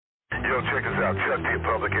Yo, check us out. Chuck the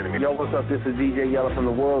Public Enemy. Yo, what's up? This is DJ Yella from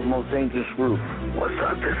the world's most dangerous group. What's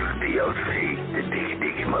up? This is DOC, the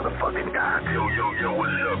diggy motherfucking guy. Yo,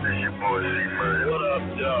 what's up? This your boy C-Man. What up,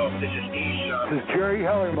 yo? This is E-Shot. This is Jerry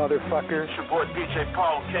Heller, motherfucker. It's your boy DJ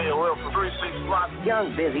Paul KOL from 36 Block.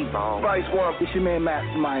 Young Busy Bone. Vice One. It's your man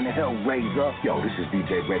Mastermind, the Hellraiser. Yo, this is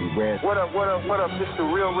DJ Ready Red. What up? This is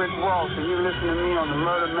the real Rick Ross, and you're listening to me on the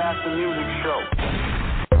Murder Master Music Show.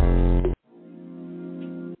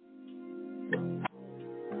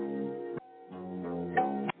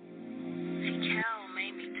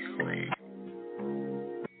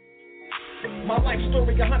 My life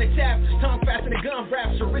story, 100 chapters, tongue faster than gun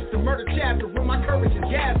rapture. It's the murder chapter where my courage is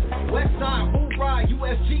gathered. West side, hoorah,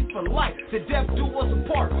 USG for life. The death do us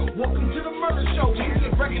apart. Welcome to the murder show. You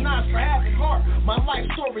get recognized for having heart. My life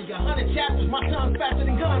story, 100 chapters, my tongue faster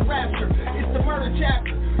than gun rapture. It's the murder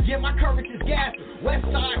chapter. Yeah, my courage is gathered. West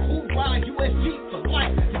side, hoorah, USG for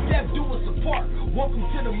life. The death do us apart. Welcome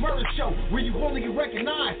to the murder show where you only get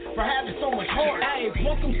recognized for having so much heart. Hey,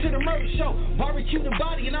 welcome to the murder show. Barbecue the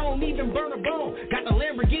body and I don't even burn a bone. Got the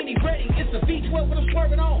Lamborghini ready, it's a V12 with I'm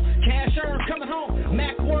swerving on. Cash earned coming home,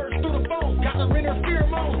 Mac words through the phone. Got the renter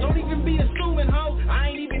pheromones, don't even be assuming, ho. I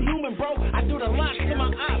ain't even human, bro. I do the locks to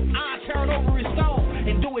my eyes, I turn over his stone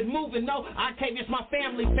and do it moving, no. Octavius my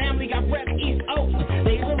family got rep East Oakland.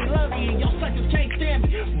 They really love me and y'all suckers can't stand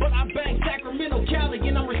me. But I bang Sacramento, Cali,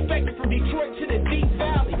 and I'm respected from Detroit to the Deep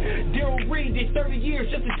Valley. Daryl Reed did 30 years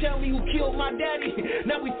just to tell me who killed my daddy.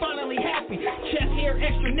 Now we finally happy, chest hair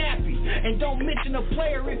extra nappies. And don't mention a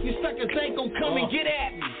player if you suckers ain't gon' come and get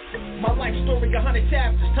at me. My life story, 100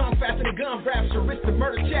 chapters, tongue faster than gun rapture. It's the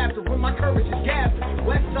murder chapter where my courage is gathered.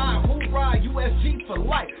 West side, hoorah, USG for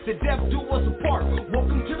life. The death do us apart.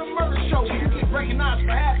 Welcome to the murder show where you get recognized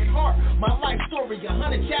for having heart. My life story,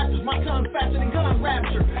 100 chapters, my tongue faster than gun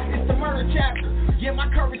rapture. It's the murder chapter. Yeah, my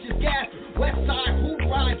courage is gathered. West side,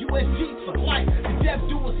 hoorah, USG for life. The death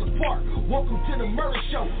do us apart. Welcome to the murder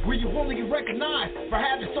show where you only get recognized for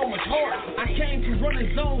having so much heart. I came from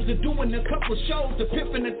running zones to doing a couple shows, to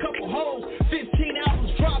pimping a couple hoes. 15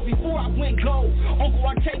 albums dropped before I went gold. Uncle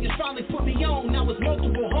Octavius finally put me on. Now it's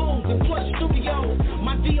multiple homes and plus studios.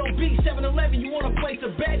 My DOB 7-Eleven, you wanna place a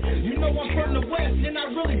bet? You know I'm from the West and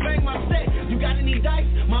I really bang my set. You got any dice?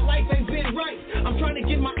 My life ain't been right. I'm trying to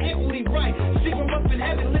get my equity right. See from up in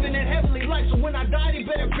heaven, living that heavenly life. So when I die, they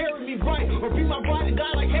better bury me right. Or be my bride and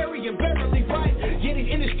die like Harry and Beverly, right? Yeah, these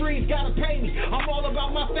industries gotta pay me. I'm all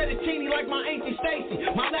about my fettuccine like my Auntie Stacy.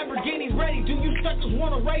 My Lamborghini's ready. Do you suckers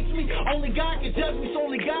wanna race me? Only God can judge me, so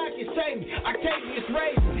only God can save me. Octavius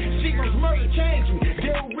raised me. Seagram's murder changed me.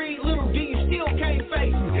 Daryl Reed, Little D, you still can't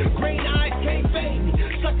face me. Green eyes can't fade me.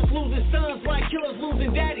 Suckers losing sons like killers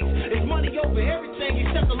losing daddies. It's money over everything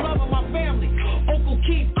except the love of my family. Uncle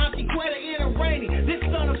Keith, Auntie Quetta, and Rainey. This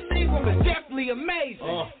son of Seagram is definitely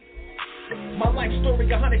amazing. My life story,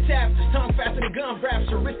 100 chapters, tongue faster than gun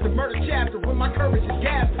rapture. It's the murder chapter where my courage is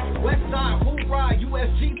gathered. West side, hoorah,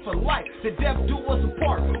 USG for life. The death do us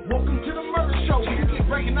apart. Welcome to the murder show where you get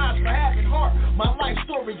recognized for having heart. My life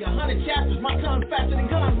story, 100 chapters, my tongue faster than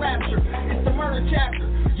gun rapture. It's the murder chapter.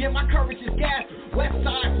 Yeah, my courage is gathered. West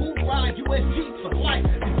side, hoorah, USG for life.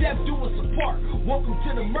 The death do us apart. Welcome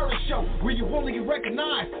to the murder show where you only get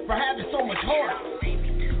recognized for having so much heart.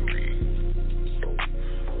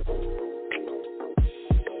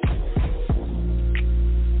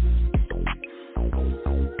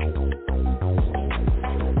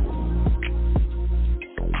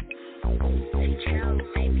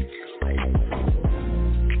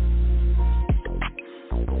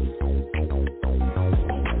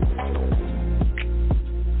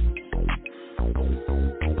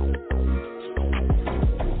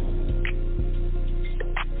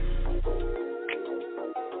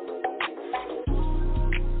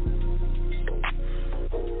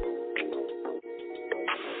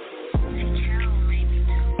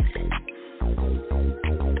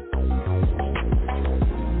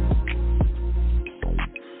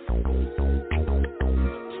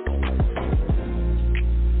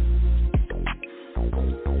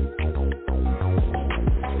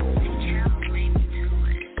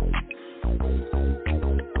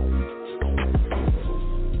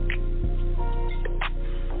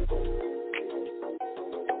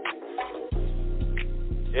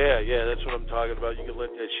 Yeah, that's what I'm talking about. You can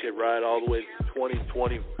let that shit ride all the way to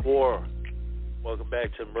 2024. Welcome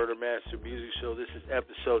back to Murder Master Music Show. This is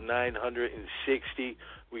episode 960.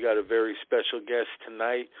 We got a very special guest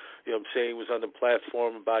tonight. You know what I'm saying? He was on the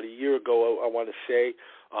platform about a year ago, I want to say.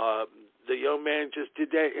 The young man just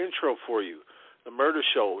did that intro for you, the Murder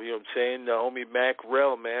Show. You know what I'm saying? The homie Mac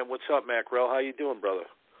Rell, man. What's up, Mac Rell? How you doing, brother?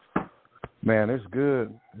 Man, it's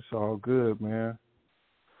good. It's all good, man.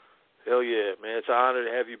 Hell yeah, man. It's an honor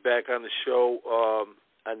to have you back on the show.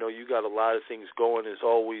 I know you got a lot of things going as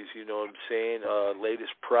always, you know what I'm saying?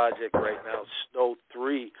 Latest project right now, Snow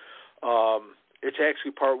 3. It's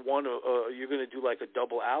actually part one. You're going to do like a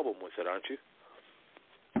double album with it, aren't you?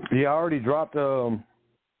 Yeah, I already dropped. So,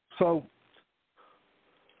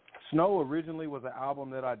 Snow originally was an album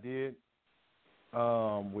that I did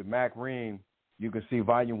with Mac Ream. You can see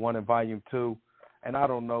Volume 1 and Volume 2. And I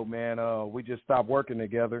don't know, man. We just stopped working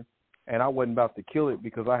together. And I wasn't about to kill it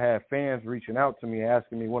because I had fans reaching out to me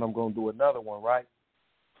asking me when I'm going to do another one, right?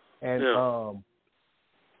 And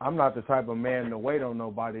I'm not the type of man to wait on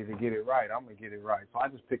nobody to get it right. I'm going to get it right. So I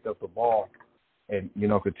just picked up the ball and, you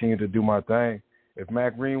know, continue to do my thing. If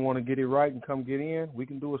Mac Green want to get it right and come get in, we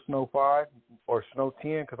can do a Snow 5 or Snow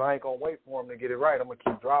 10 because I ain't going to wait for him to get it right. I'm going to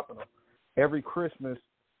keep dropping them. Every Christmas,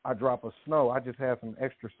 I drop a Snow. I just have some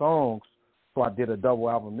extra songs, so I did a double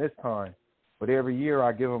album this time. But every year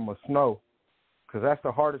I give them a Snow because that's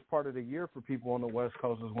the hardest part of the year for people on the West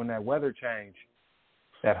Coast is when that weather change,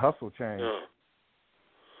 that hustle change. Yeah.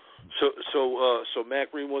 So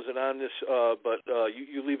Mac Ream wasn't on this, but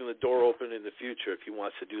you leaving the door open in the future if he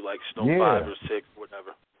wants to do like Snow 5 or 6,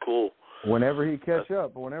 whatever. Cool. Whenever he catch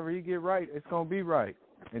up, but whenever he get right, it's gonna be right.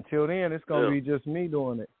 Until then, it's gonna be just me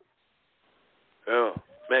doing it. Yeah.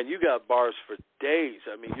 Man, you got bars for days.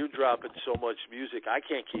 I mean, you're dropping so much music. I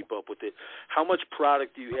can't keep up with it. How much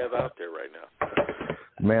product do you have out there right now?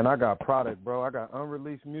 Man, I got product, bro. I got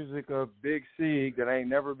unreleased music of Big Sig that ain't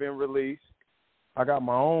never been released. I got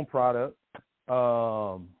my own product.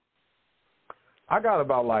 I got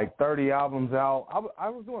about like 30 albums out. I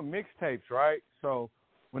was doing mixtapes, right? So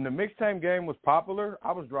when the mixtape game was popular,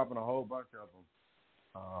 I was dropping a whole bunch of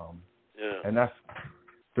them. And that's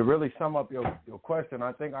to really sum up your question.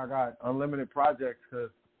 I think I got unlimited projects because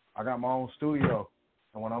I got my own studio.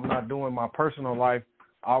 And when I'm not doing my personal life,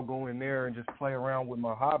 I'll go in there and just play around with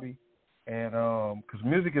my hobby. And because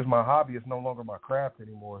music is my hobby, it's no longer my craft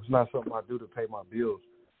anymore. It's not something I do to pay my bills.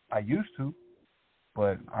 I used to,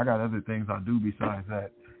 but I got other things I do besides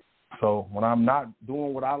that. So when I'm not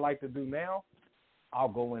doing what I like to do now, I'll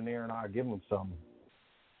go in there and I'll give them something.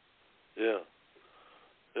 Yeah.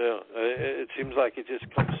 Yeah, it seems like it just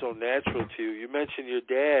comes so natural to you. You mentioned your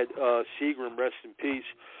dad, Seagram, rest in peace.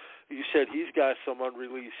 You said he's got some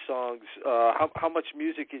unreleased songs. How much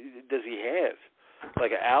music does he have?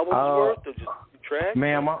 Like an album's worth or just tracks?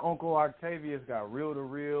 Man, my Uncle Octavius got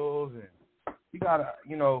reel-to-reels, and he got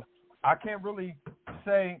I can't really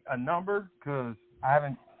say a number because I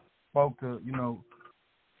haven't spoke to,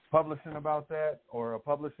 publishing about that or a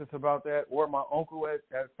publicist about that or my uncle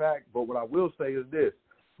at fact. But what I will say is this.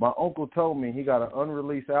 My uncle told me he got an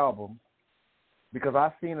unreleased album because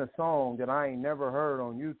I seen a song that I ain't never heard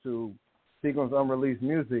on YouTube, Seagram's unreleased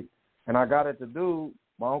music, and I got it to do.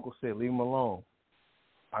 My uncle said, leave him alone.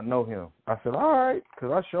 I know him. I said, all right,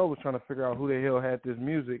 because I sure was trying to figure out who the hell had this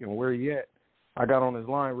music and where he at. I got on his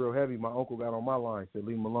line real heavy. My uncle got on my line, said,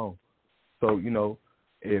 leave him alone. So,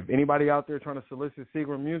 if anybody out there trying to solicit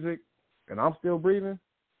Seagram music and I'm still breathing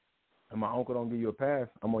and my uncle don't give you a pass,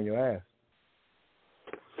 I'm on your ass.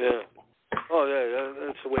 Yeah. Oh, yeah,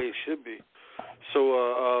 that's the way it should be.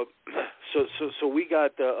 So, so we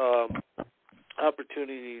got the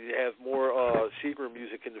opportunity to have more Seagram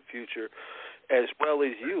music in the future, as well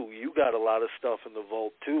as you. You got a lot of stuff in the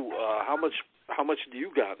vault too. How much do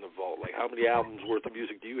you got in the vault? Like, how many albums worth of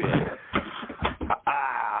music do you have?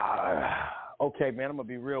 Okay, man, I'm gonna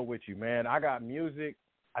be real with you, man. I got music.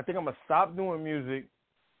 I think I'm gonna stop doing music.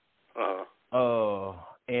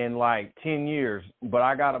 In like 10 years, but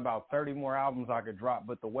I got about 30 more albums I could drop.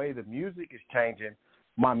 But the way the music is changing,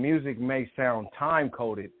 my music may sound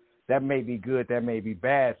time-coded. That may be good, that may be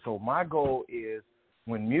bad. So my goal is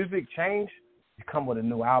when music change, you come with a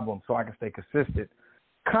new album so I can stay consistent.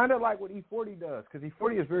 Kind of like what E40 does, because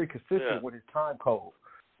E40 is very consistent with his time code.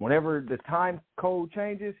 Whenever the time code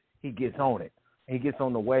changes, he gets on it. He gets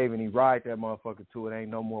on the wave and he rides that motherfucker to it. Ain't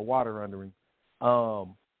no more water under him.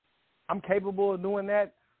 I'm capable of doing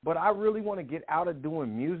that, but I really want to get out of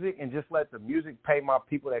doing music and just let the music pay my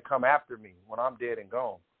people that come after me when I'm dead and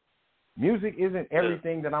gone. Music isn't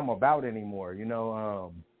everything that I'm about anymore.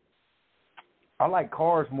 I like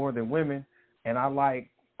cars more than women, and I like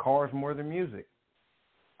cars more than music.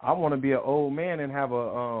 I want to be an old man and have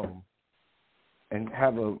a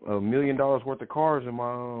 $1 million worth of cars in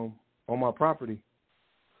my on my property.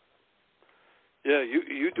 Yeah,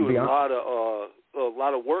 you do a lot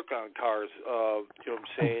of work on cars. You know what I'm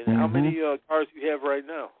saying? How many cars do you have right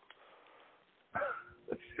now?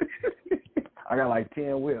 I got like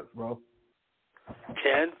 10 whips, bro.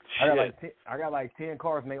 10? I got like 10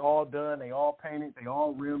 cars, and they all done. They all painted. They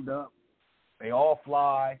all rimmed up. They all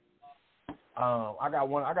fly. I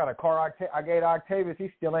got a car I gave Octavius.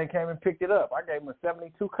 He still ain't came and picked it up. I gave him a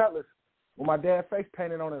 72 Cutlass with my dad's face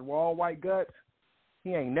painted on it, with all white guts.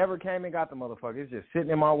 He ain't never came and got the motherfucker. It's just sitting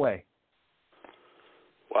in my way.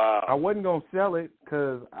 Wow. I wasn't going to sell it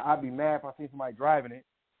because I'd be mad if I see somebody driving it.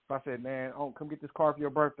 So I said, man, come get this car for your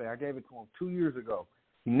birthday. I gave it to him 2 years ago.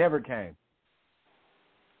 He never came.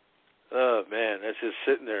 Oh, man, that's just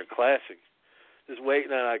sitting there, classic. Just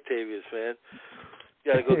waiting on Octavius, man.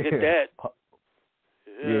 You got to go get that.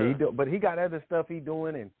 Yeah, he do, but he got other stuff he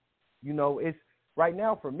doing, and, you know, it's right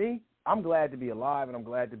now for me, I'm glad to be alive, and I'm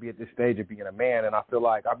glad to be at this stage of being a man, and I feel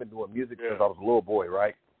like I've been doing music since I was a little boy,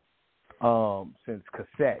 right? Since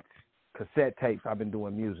cassette tapes, I've been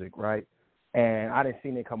doing music, right? And I done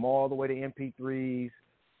seen it come all the way to MP3s.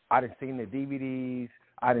 I done seen the DVDs.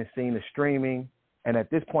 I done seen the streaming. And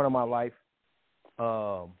at this point in my life,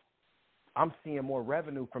 I'm seeing more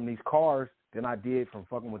revenue from these cars than I did from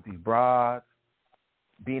fucking with these broads,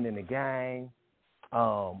 being in the gang.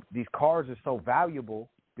 These cars are so valuable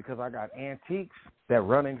because I got antiques that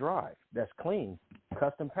run and drive, that's clean,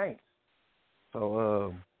 custom paints.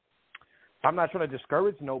 So I'm not trying to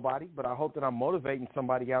discourage nobody, but I hope that I'm motivating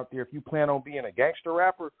somebody out there. If you plan on being a gangster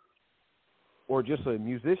rapper or just a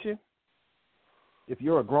musician, if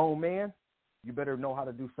you're a grown man, you better know how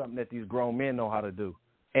to do something that these grown men know how to do.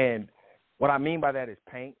 And what I mean by that is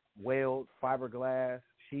paint, weld, fiberglass,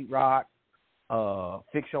 sheetrock,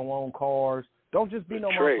 fix your own cars. Don't just be no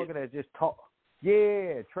motherfucker that just talk.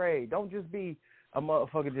 Yeah, trade. Don't just be a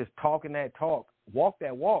motherfucker just talking that talk. Walk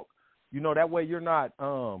that walk. You know, that way you're not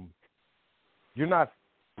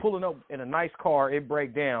pulling up in a nice car, it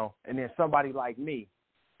break down, and then somebody like me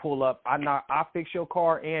pull up. I fix your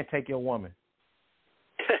car and take your woman.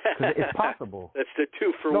 'Cause it's possible. That's the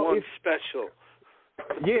 2-for-1 special.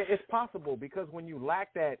 Yeah, it's possible because when you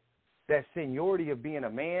lack that seniority of being a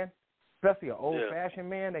man, especially an old-fashioned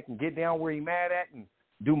man that can get down where he's mad at and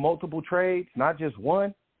do multiple trades, not just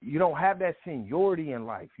one, you don't have that seniority in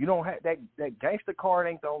life. You don't have that gangster card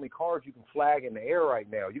ain't the only card you can flag in the air right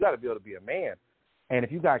now. You got to be able to be a man. And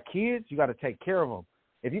if you got kids, you got to take care of them.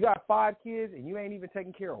 If you got 5 kids and you ain't even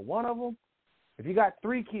taking care of one of them, if you got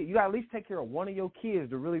 3 kids, you got to at least take care of one of your kids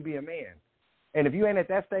to really be a man. And if you ain't at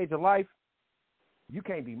that stage of life, you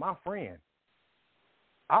can't be my friend.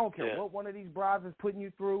 I don't care what one of these brides is putting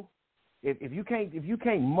you through. If you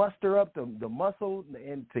can't muster up the muscle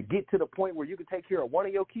and to get to the point where you can take care of one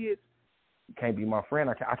of your kids, you can't be my friend.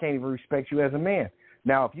 I can't even respect you as a man.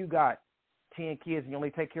 Now, if you got 10 kids and you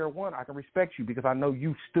only take care of one, I can respect you because I know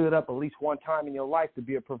you stood up at least one time in your life to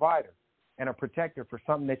be a provider and a protector for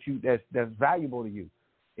something that's valuable to you.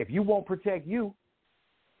 If you won't protect you,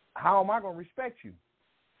 how am I going to respect you?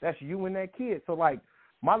 That's you and that kid. So, like,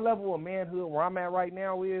 my level of manhood where I'm at right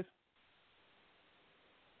now is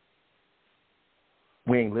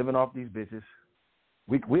we ain't living off these bitches.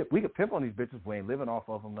 We could pimp on these bitches. We ain't living off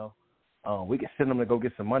of them, though. We could send them to go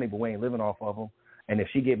get some money, but we ain't living off of them. And if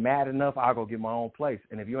she get mad enough, I'll go get my own place.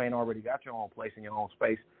 And if you ain't already got your own place in your own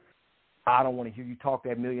space, I don't want to hear you talk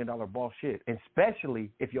that $1 million boss shit,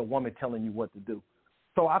 especially if your woman telling you what to do.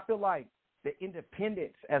 So I feel like the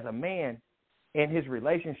independence as a man in his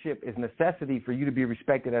relationship is necessity for you to be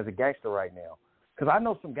respected as a gangster right now. Because I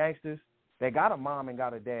know some gangsters that got a mom and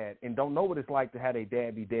got a dad and don't know what it's like to have their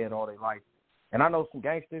dad be dead all their life. And I know some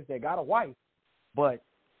gangsters that got a wife, but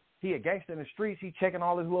he a gangster in the streets. He checking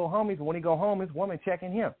all his little homies, and when he go home, his woman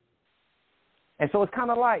checking him. And so it's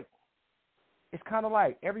kind of like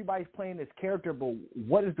everybody's playing this character, but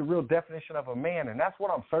what is the real definition of a man? And that's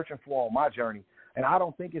what I'm searching for on my journey. And I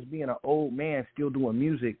don't think it's being an old man still doing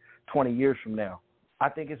music 20 years from now. I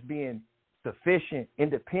think it's being sufficient,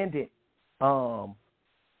 independent,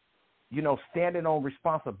 standing on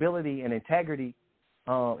responsibility and integrity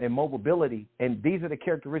and mobility. And these are the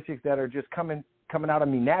characteristics that are just coming out of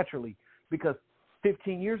me naturally, because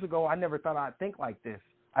 15 years ago, I never thought I'd think like this.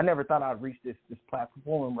 I never thought I'd reach this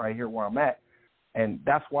platform right here where I'm at. And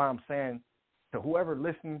that's why I'm saying to whoever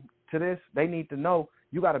listening to this, they need to know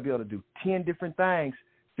you got to be able to do 10 different things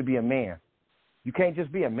to be a man. You can't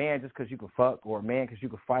just be a man just because you can fuck, or a man because you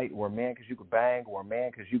can fight, or a man because you can bang, or a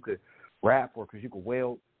man because you could rap, or because you could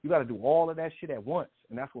weld. You got to do all of that shit at once,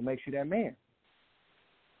 and that's what makes you that man.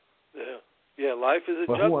 Yeah, life is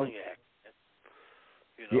a juggling act.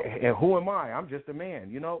 You know? Yeah, and who am I? I'm just a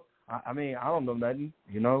man, you know. I mean, I don't know nothing,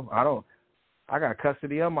 you know. I got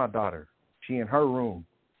custody of my daughter. She in her room.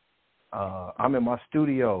 I'm in my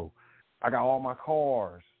studio. I got all my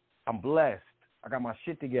cars. I'm blessed. I got my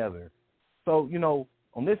shit together. So, you know,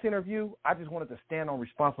 on this interview, I just wanted to stand on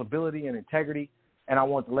responsibility and integrity, and I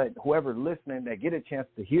want to let whoever listening that get a chance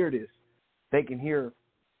to hear this, they can hear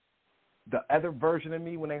the other version of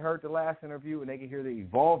me when they heard the last interview, and they can hear the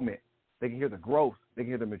evolvement, they can hear the growth, they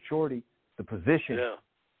can hear the maturity, the position. Yeah.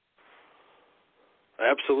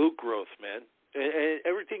 Absolute growth, man. And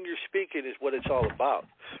everything you're speaking is what it's all about.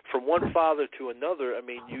 From one father to another, I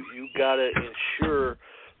mean, you got to ensure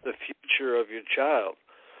the future of your child,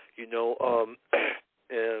 you know,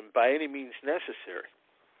 and by any means necessary.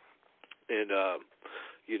 And,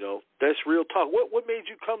 you know, that's real talk. What made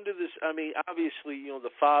you come to this? I mean, obviously, you know, the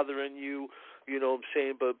father in you, you know what I'm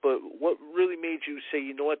saying, but what really made you say,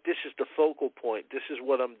 you know what, this is the focal point, this is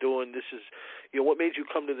what I'm doing, this is, you know, what made you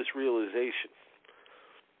come to this realization?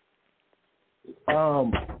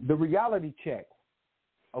 The reality check.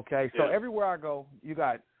 Okay, so everywhere I go, you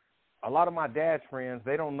got a lot of my dad's friends.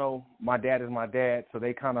 They don't know my dad is my dad, so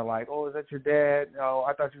they kind of like, oh, is that your dad? No,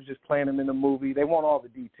 I thought you was just playing him in the movie. They want all the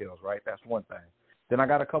details, right? That's one thing. Then I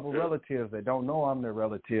got a couple relatives that don't know I'm their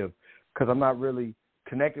relative because I'm not really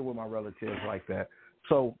connected with my relatives like that.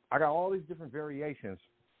 So I got all these different variations.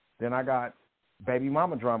 Then I got baby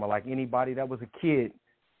mama drama, like anybody that was a kid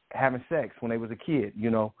having sex when they was a kid, you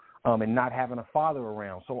know, and not having a father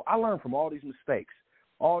around. So I learned from all these mistakes,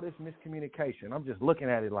 all this miscommunication. I'm just looking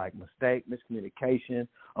at it like mistake, miscommunication,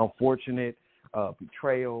 unfortunate,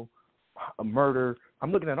 betrayal, a murder.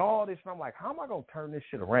 I'm looking at all this, and I'm like, how am I going to turn this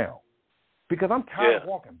shit around? Because I'm tired of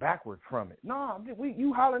walking backwards from it. No,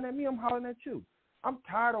 you hollering at me, I'm hollering at you. I'm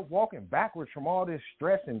tired of walking backwards from all this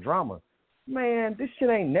stress and drama. Man, this shit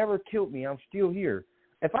ain't never killed me. I'm still here.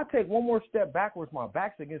 If I take one more step backwards, my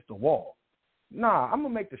back's against the wall. Nah, I'm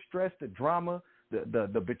going to make the stress, the drama,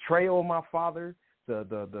 the betrayal of my father,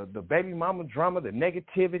 the baby mama drama, the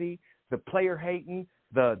negativity, the player hating,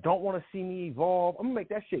 the don't want to see me evolve. I'm going to make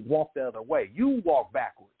that shit walk the other way. You walk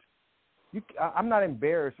backwards. I'm not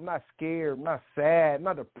embarrassed. I'm not scared. I'm not sad. I'm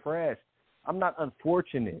not depressed. I'm not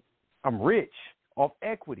unfortunate. I'm rich off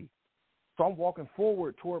equity. So I'm walking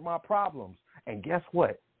forward toward my problems. And guess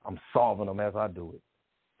what? I'm solving them as I do it.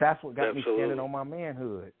 That's what got me standing on my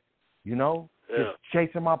manhood. You know? Just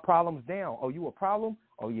chasing my problems down. Oh, you a problem?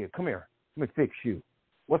 Oh, yeah, come here. Let me fix you.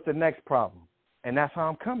 What's the next problem? And that's how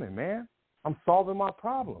I'm coming, man. I'm solving my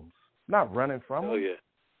problems, not running from them. Hell yeah.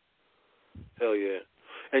 Hell yeah.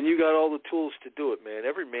 And you got all the tools to do it, man.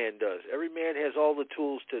 Every man does. Every man has all the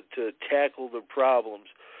tools to tackle the problems.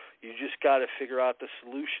 You just got to figure out the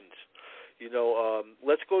solutions. You know,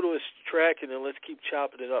 let's go to a track and then let's keep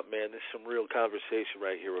chopping it up, man. This is some real conversation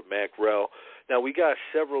right here with Mac Rell. Now, we got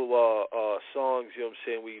several songs, you know what I'm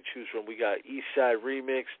saying, we can choose from. We got Eastside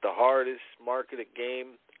Remix, The Hardest, Marketed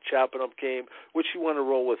Game, Chopping Up Game. Which you want to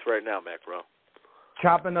roll with right now, Mac Rell?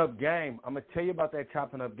 Chopping Up Game. I'm going to tell you about that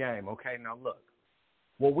Chopping Up Game, okay? Now, look.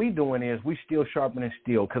 What we doing is we still sharpening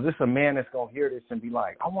steel because it's a man that's going to hear this and be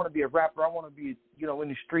like, I want to be a rapper. I want to be, you know, in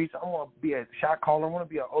the streets. I want to be a shot caller. I want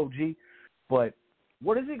to be an OG. But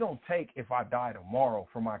what is it going to take if I die tomorrow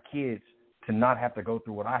for my kids to not have to go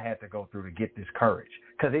through what I had to go through to get this courage?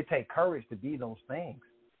 Because it takes courage to be those things,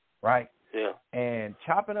 right? Yeah. And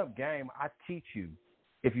Chopping Up Game, I teach you,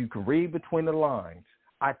 if you can read between the lines,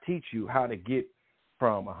 I teach you how to get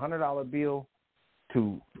from a $100 bill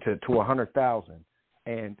to 100,000.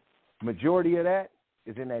 And majority of that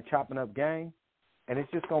is in that Chopping Up Game, and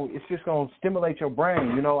it's just gonna stimulate your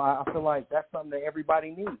brain. You know, I feel like that's something that everybody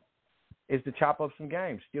needs is to chop up some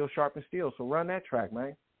games, steel sharpen steel. So run that track,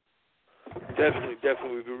 man. Definitely.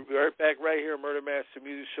 We'll be right back right here, Murder Master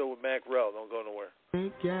Music Show with Mac Rell. Don't go nowhere.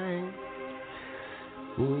 Big game.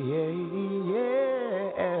 Ooh, yeah.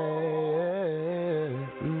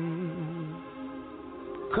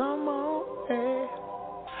 Come on, hey.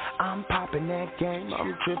 I'm popping that game,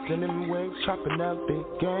 I'm drifting in waves, chopping up big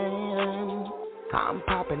game. I'm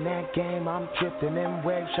popping that game, I'm drifting in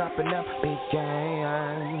waves, chopping up big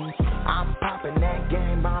game. I'm popping that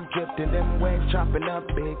game, I'm drifting in waves, chopping up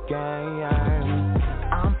big game.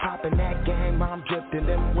 I'm popping that game, I'm drifting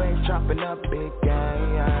in waves, chopping up big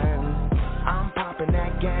game. I'm popping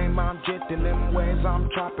that game, I'm drifting in waves, I'm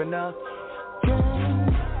chopping up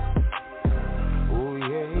game. Oh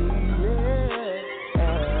yeah.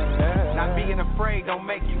 Not being afraid don't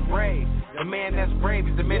make you brave. The man that's brave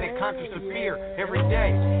is the man that conquers the fear every day.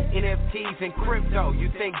 NFTs and crypto, you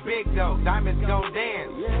think big though. Diamonds gon'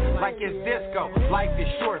 dance like it's disco. Life is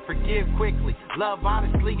short, forgive quickly. Love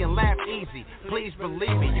honestly and laugh easy. Please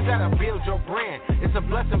believe me, you gotta build your brand. It's a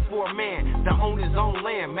blessing for a man to own his own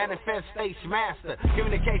land. Manifestation master,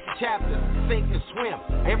 communication chapter, sink and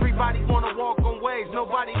swim. Everybody wanna walk on waves,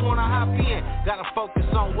 nobody wanna hop in. Gotta focus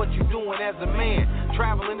on what you're doing as a man.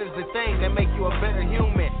 Traveling is the thing that makes make you a better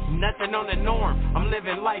human. Nothing on the norm. I'm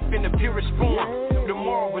living life in the purest form.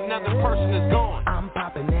 Tomorrow another person is gone. I'm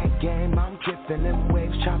popping that game. I'm drifting them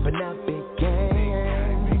waves, chopping up big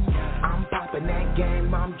game. I'm popping that game.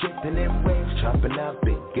 I'm drifting them waves, chopping up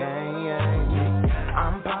big game.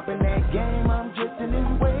 I'm popping that game. I'm drifting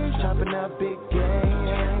them waves, chopping up big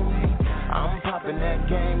game. I'm popping that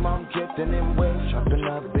game. I'm drifting them waves, chopping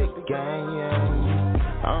up big game.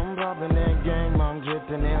 I'm popping that game. I'm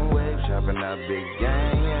drifting them waves, chopping up big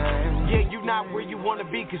game. Yeah, you not where you wanna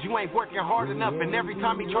be, cause you ain't working hard enough. And every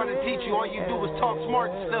time he try to teach you, all you do is talk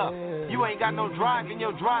smart stuff. You ain't got no drive and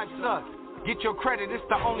your drive sucks. Get your credit, it's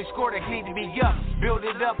the only score that need to be up. Build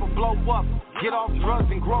it up or blow up. Get off drugs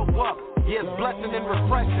and grow up. Yeah, it's blessings and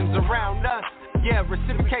reflections around us. Yeah,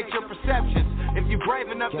 reciprocate your perceptions. If you're brave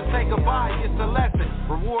enough to say goodbye, it's a lesson.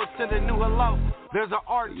 Rewards to the new hello. There's an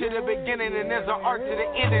art to the beginning and there's an art to the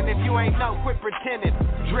ending. If you ain't know, quit pretending.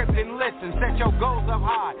 Drift and listen. Set your goals up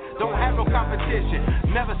high. Don't have no competition.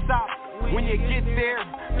 Never stop. When you get there,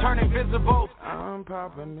 turn invisible. I'm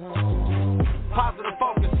popping up. Positive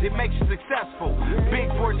focus, it makes you successful. Big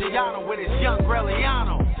Forgiano with his young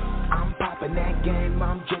Relliano. I'm popping that game,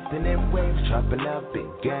 I'm drifting in waves, chopping up big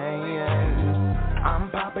game. I'm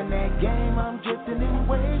popping that game, I'm drifting in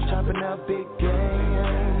waves, chopping up big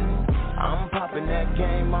game. I'm popping that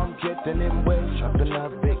game, I'm drifting in waves, chopping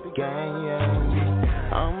up big game.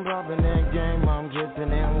 I'm popping that game, I'm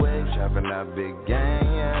drifting in waves, chopping up big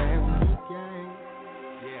game.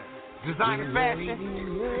 Design and fashion,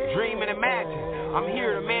 dream and imagine. I'm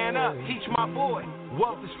here to man up, teach my boy.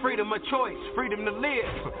 Wealth is freedom of choice, freedom to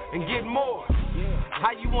live and get more. How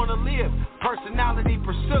you wanna live, personality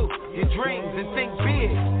pursue your dreams and think big.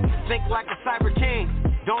 Think like a cyber king,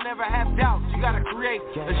 don't ever have doubts. You gotta create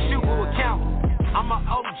a Shubu account. I'm an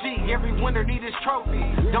OG, every winner need his trophy.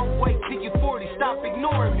 Don't wait till you 40, stop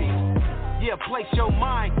ignoring me. Yeah, place your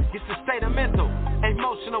mind, it's a state of mental,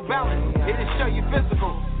 emotional balance. It'll show you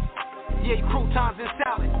physical. Yeah, croutons and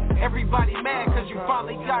salad. Everybody mad cause you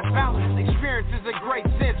finally got balance. Experience is a great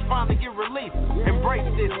sense, finally get relief. Embrace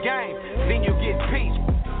this game, then you get peace.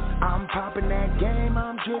 I'm popping that game,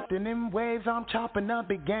 I'm drifting in waves, I'm chopping up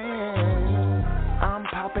big game. I'm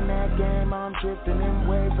popping that game, I'm drifting in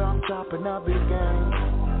waves, I'm chopping up big game.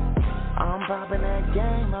 I'm popping that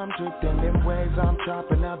game, I'm drifting in waves, I'm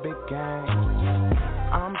chopping up big game.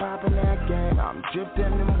 I'm popping that game, I'm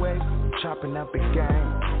drifting in waves, chopping up big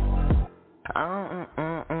game.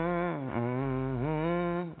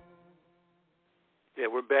 Yeah,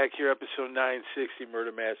 we're back here, episode 960,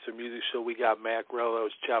 Murder Master Music Show. We got Mac Rell that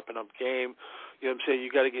was chopping up game. You know what I'm saying?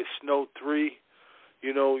 You got to get Snow 3.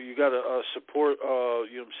 You know, you got to support, you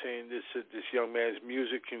know what I'm saying, this young man's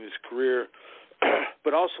music and his career.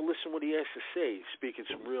 But also listen what he has to say. He's speaking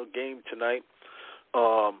some real game tonight.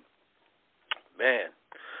 Man.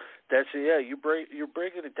 That's it, yeah. You're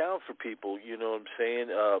breaking it down for people. You know what I'm saying?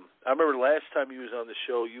 I remember last time you was on the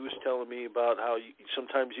show, you was telling me about how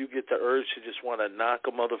sometimes you get the urge to just want to knock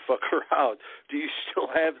a motherfucker out. Do you still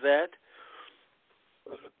have that?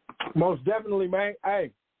 Most definitely, man.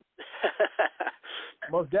 Hey,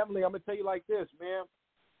 most definitely. I'm gonna tell you like this, man.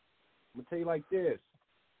 I'm gonna tell you like this.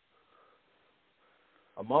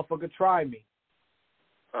 A motherfucker try me.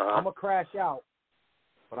 I'm gonna crash out,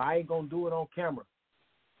 but I ain't gonna do it on camera.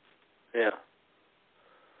 Yeah.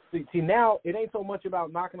 See, now it ain't so much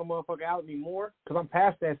about knocking a motherfucker out anymore because I'm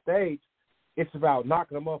past that stage. It's about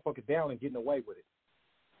knocking a motherfucker down and getting away with it.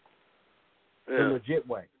 The legit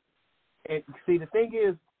way. And see, the thing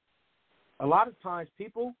is, a lot of times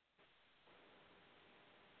people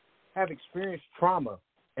have experienced trauma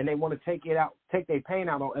and they want to take their pain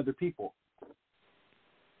out on other people.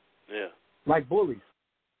 Yeah. Like bullies.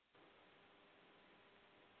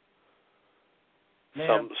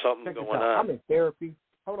 Man, something going on. I'm in therapy.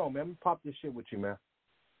 Hold on, man. Let me pop this shit with you, man.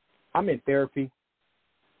 I'm in therapy.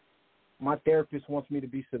 My therapist wants me to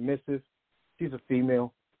be submissive. She's a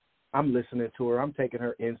female. I'm listening to her. I'm taking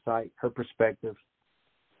her insight, her perspectives.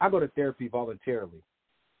 I go to therapy voluntarily.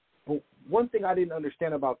 But one thing I didn't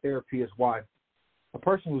understand about therapy is why a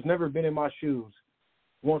person who's never been in my shoes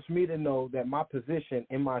wants me to know that my position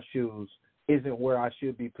in my shoes isn't where I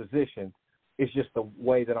should be positioned. It's just the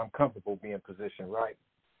way that I'm comfortable being positioned, right?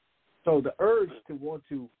 So the urge to want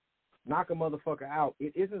to knock a motherfucker out,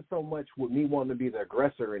 it isn't so much with me wanting to be the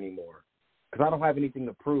aggressor anymore because I don't have anything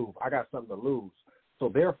to prove. I got something to lose. So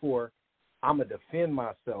therefore, I'm going to defend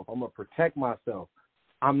myself. I'm going to protect myself.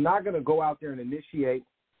 I'm not going to go out there and initiate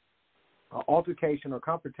an altercation or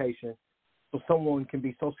confrontation so someone can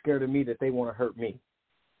be so scared of me that they want to hurt me.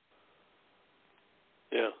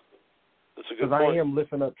 Yeah. That's a good point. Because I am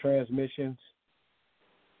lifting up transmissions.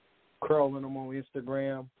 curling them on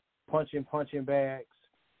Instagram, punching bags,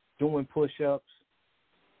 doing push-ups,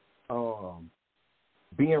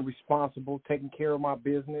 being responsible, taking care of my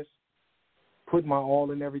business, putting my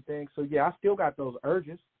all in everything. So, yeah, I still got those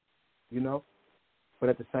urges, you know. But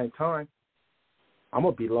at the same time, I'm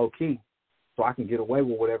going to be low-key so I can get away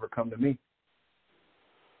with whatever come to me.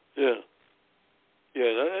 Yeah.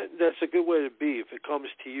 Yeah, that's a good way to be. If it comes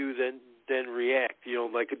to you, then react, you know,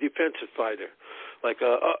 like a defensive fighter, like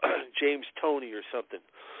a James Toney or something.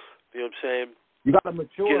 You know what I'm saying? You got to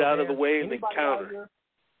mature, get out man. of the way and then Anybody counter.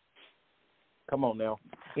 Come on now.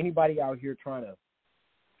 Anybody out here trying to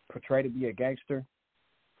portray to be a gangster,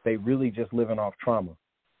 they really just living off trauma.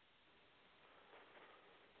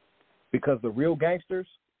 Because the real gangsters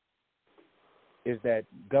is that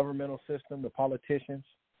governmental system, the politicians.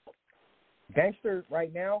 Gangster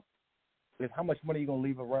right now is how much money you going to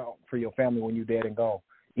leave around for your family when you're dead and gone.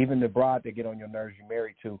 Even the bride that get on your nerves you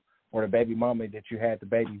married to, or the baby mama that you had the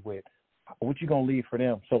baby with, what you going to leave for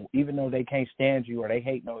them? So even though they can't stand you or they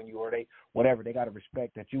hate on you or they whatever, they got to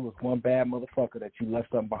respect that you was one bad motherfucker that you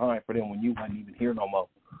left something behind for them when you wasn't even here no more.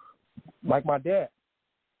 Like my dad,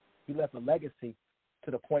 he left a legacy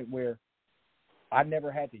to the point where I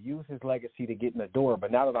never had to use his legacy to get in the door,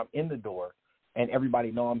 but now that I'm in the door and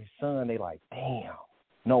everybody know I'm his son, they like, damn,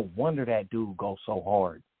 no wonder that dude goes so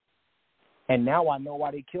hard. And now I know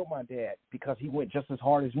why they killed my dad, because he went just as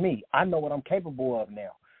hard as me. I know what I'm capable of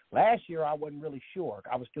now. Last year I wasn't really sure.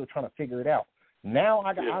 I was still trying to figure it out. Now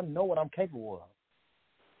I know what I'm capable of.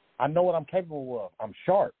 I know what I'm capable of. I'm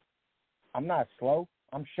sharp. I'm not slow.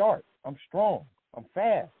 I'm sharp. I'm strong. I'm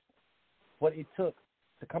fast. What it took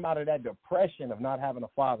to come out of that depression of not having a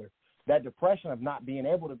father, that depression of not being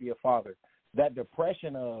able to be a father, that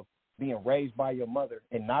depression of being raised by your mother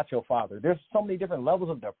and not your father. There's so many different levels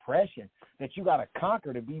of depression that you got to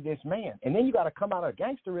conquer to be this man. And then you got to come out of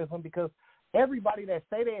gangsterism, because everybody that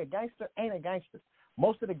say they're a gangster ain't a gangster.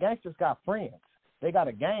 Most of the gangsters got friends. They got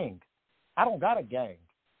a gang. I don't got a gang.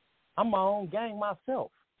 I'm my own gang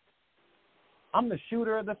myself. I'm the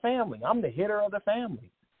shooter of the family. I'm the hitter of the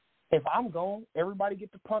family. If I'm gone, everybody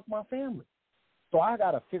get to punk my family. So I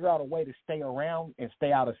got to figure out a way to stay around and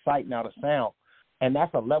stay out of sight and out of sound. And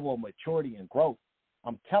that's a level of maturity and growth.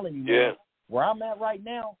 I'm telling you, man, where I'm at right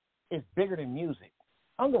now is bigger than music.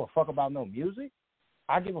 I don't give a fuck about no music.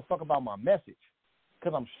 I give a fuck about my message,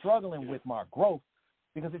 because I'm struggling with my growth,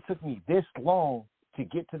 because it took me this long to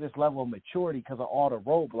get to this level of maturity because of all the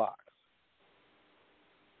roadblocks.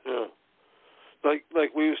 Yeah.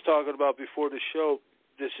 Like we was talking about before the show,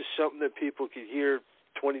 this is something that people can hear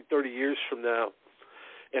 20, 30 years from now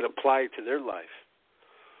and apply it to their life,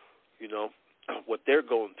 you know, what they're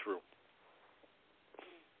going through.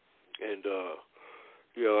 And,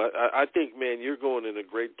 you know, I think, man, you're going in a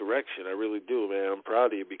great direction. I really do, man. I'm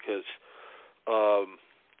proud of you because,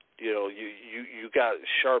 you know, you got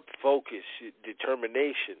sharp focus,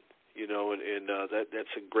 determination, you know, and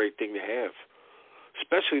that's a great thing to have,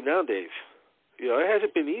 especially nowadays. You know, it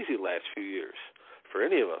hasn't been easy the last few years for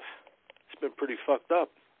any of us. It's been pretty fucked up.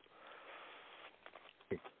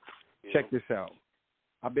 Check this out.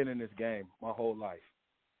 I've been in this game my whole life.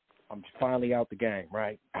 I'm finally out the game,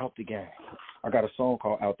 right? Out the game. I got a song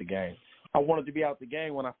called Out the Game. I wanted to be out the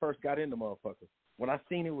game when I first got into motherfuckers. When I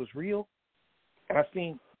seen it was real, and I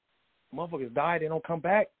seen motherfuckers die, they don't come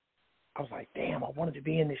back, I was like, damn, I wanted to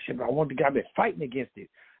be in this shit, but I've been fighting against it.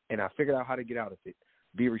 And I figured out how to get out of it.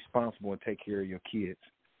 Be responsible and take care of your kids.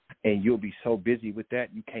 And you'll be so busy with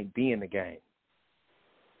that, you can't be in the game.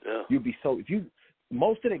 Yeah. You'll be so,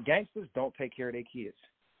 most of the gangsters don't take care of their kids.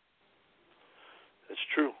 That's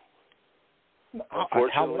true.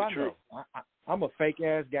 How would I true. know? I'm a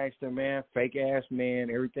fake-ass gangster, man, fake-ass man,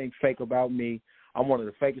 everything fake about me. I'm one of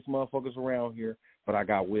the fakest motherfuckers around here, but I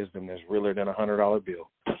got wisdom that's realer than a $100 bill.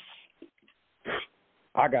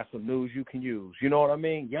 I got some news you can use. You know what I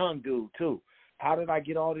mean? Young dude, too. How did I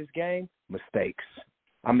get all this game? Mistakes.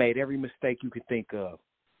 I made every mistake you could think of.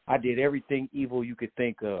 I did everything evil you could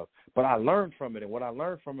think of. But I learned from it, and what I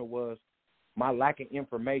learned from it was my lack of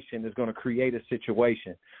information is going to create a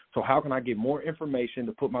situation. So how can I get more information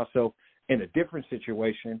to put myself in a different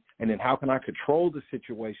situation, and then how can I control the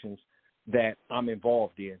situations that I'm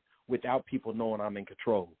involved in without people knowing I'm in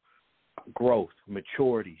control? Growth,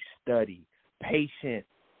 maturity, study, patience.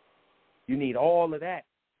 You need all of that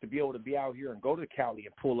to be able to be out here and go to Cali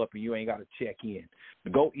and pull up and you ain't got to check in. To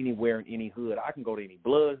go anywhere in any hood. I can go to any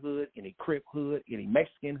blood hood, any Crip hood, any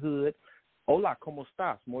Mexican hood. Hola, ¿cómo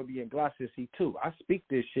estás? Muy bien, gracias, y tú. I speak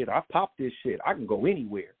this shit. I pop this shit. I can go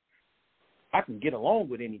anywhere. I can get along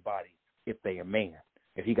with anybody if they a man,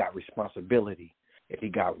 if he got responsibility, if he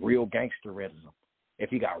got real gangsterism, if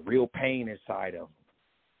he got real pain inside of him.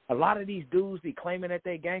 A lot of these dudes be claiming that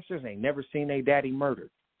they gangsters ain't never seen their daddy murdered,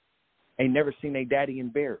 ain't never seen their daddy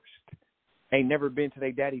embarrassed, ain't never been to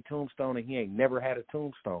their daddy tombstone, and he ain't never had a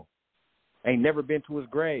tombstone, ain't never been to his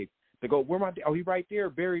grave. They go, where my? Oh, he right there,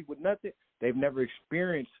 buried with nothing. They've never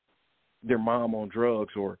experienced their mom on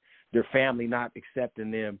drugs or their family not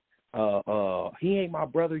accepting them. He ain't my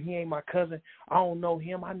brother. He ain't my cousin. I don't know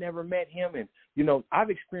him. I never met him. And, you know, I've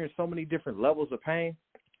experienced so many different levels of pain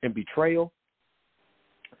and betrayal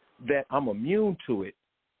that I'm immune to it.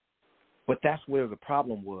 But that's where the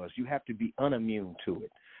problem was. You have to be unimmune to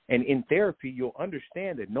it. And in therapy, you'll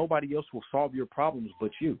understand that nobody else will solve your problems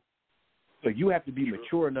but you. So you have to be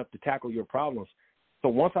mature enough to tackle your problems. So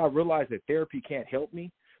once I realized that therapy can't help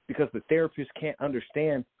me because the therapist can't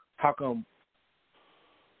understand how come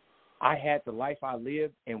I had the life I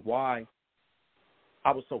lived and why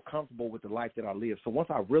I was so comfortable with the life that I lived. So once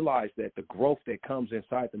I realized that the growth that comes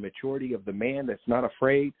inside the maturity of the man that's not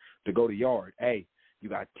afraid to go to yard, hey, you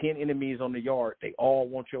got 10 enemies on the yard. They all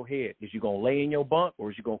want your head. Is you going to lay in your bunk or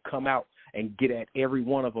is you going to come out and get at every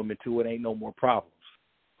one of them until it ain't no more problems?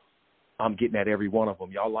 I'm getting at every one of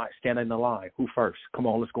them. Y'all stand in the line. Who first? Come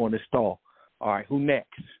on, let's go in this stall. All right, who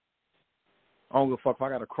next? I don't give a fuck if I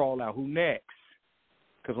got to crawl out. Who next?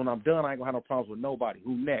 Because when I'm done, I ain't going to have no problems with nobody.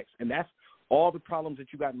 Who next? And that's all the problems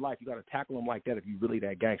that you got in life. You got to tackle them like that if you really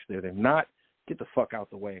that gangster. If not, get the fuck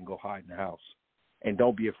out the way and go hide in the house. And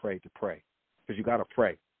don't be afraid to pray because you got to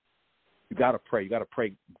pray. You got to pray. You got to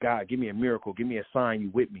pray, God, give me a miracle. Give me a sign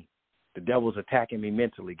you with me. The devil's attacking me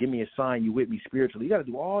mentally. Give me a sign you with me spiritually. You got to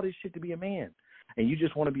do all this shit to be a man. And you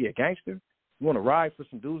just want to be a gangster? You want to ride for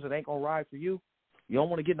some dudes that ain't going to ride for you? You don't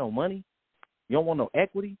want to get no money? You don't want no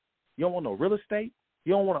equity? You don't want no real estate?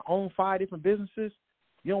 You don't want to own 5 different businesses?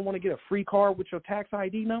 You don't want to get a free car with your tax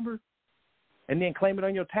ID number and then claim it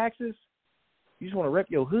on your taxes? You just want to rep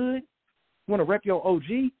your hood? You want to rep your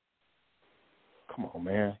OG? Come on,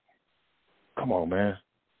 man. Come on, man.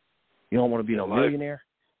 You don't want to be no millionaire?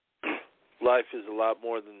 Life is a lot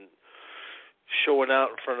more than showing out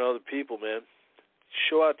in front of other people, man.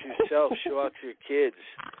 Show out to yourself. Show out to your kids.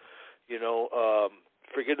 You know,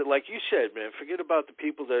 forget it, like you said, man. Forget about the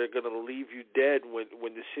people that are going to leave you dead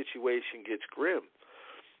when the situation gets grim.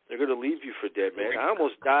 They're going to leave you for dead, man. I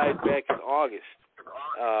almost died back in August.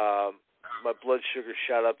 My blood sugar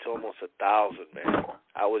shot up to almost 1,000, man.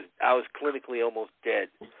 I was clinically almost dead,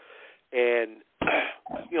 and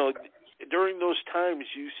you know, during those times,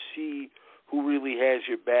 you see who really has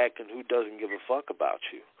your back and who doesn't give a fuck about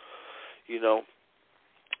you, you know.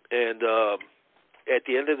 And at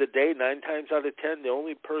the end of the day, 9 times out of 10, the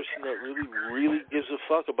only person that really, really gives a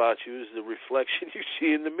fuck about you is the reflection you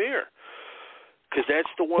see in the mirror, because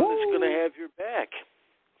that's the one that's going to have your back.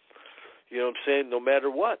 You know what I'm saying? No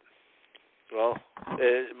matter what. Well,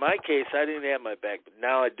 in my case, I didn't have my back, but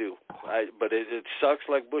now I do. But it sucks,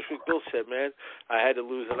 like Bushwick Bill said, man. I had to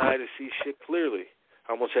lose an eye to see shit clearly.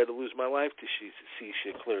 I almost had to lose my life to see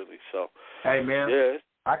shit clearly. So, hey, man, yeah.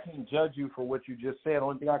 I can't judge you for what you just said. The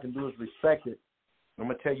only thing I can do is respect it. I'm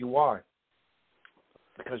going to tell you why.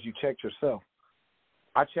 Because you checked yourself.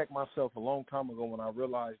 I checked myself a long time ago when I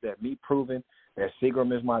realized that me proving that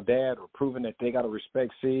Seagram is my dad, or proving that they got to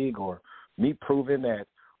respect Sig, or me proving that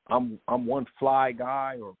I'm one fly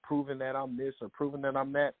guy, or proving that I'm this, or proving that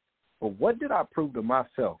I'm that. But what did I prove to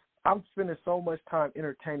myself? I'm spending so much time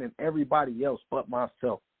entertaining everybody else but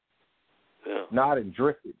myself. Yeah. Now I done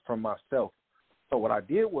drifted from myself. So what I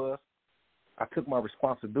did was I took my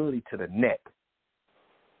responsibility to the neck.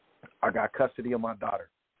 I got custody of my daughter,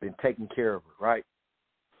 been taking care of her, right?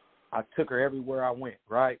 I took her everywhere I went,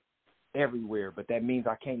 right? Everywhere. But that means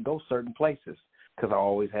I can't go certain places because I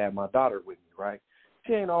always had my daughter with me, right?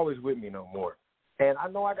 She ain't always with me no more. And I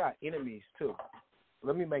know I got enemies too.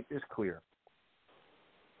 Let me make this clear.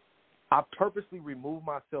 I purposely remove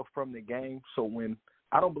myself from the game, so when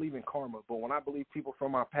I don't believe in karma, but when I believe people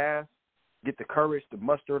from my past get the courage to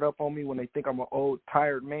muster it up on me when they think I'm an old,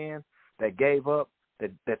 tired man that gave up,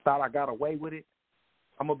 that thought I got away with it,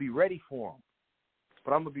 I'm going to be ready for them.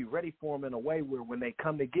 But I'm going to be ready for them in a way where when they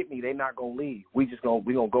come to get me, they're not going to leave. We're going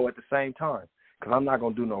to go at the same time because I'm not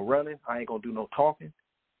going to do no running. I ain't going to do no talking.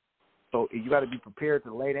 So you got to be prepared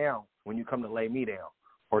to lay down when you come to lay me down,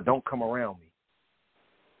 or don't come around me.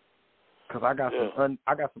 Because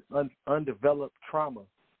I got some undeveloped trauma,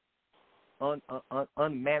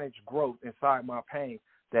 unmanaged growth inside my pain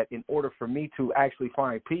that in order for me to actually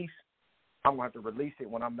find peace, I'm going to have to release it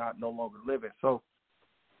when I'm no longer living. So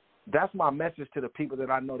that's my message to the people that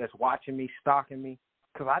I know that's watching me, stalking me,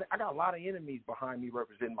 because I got a lot of enemies behind me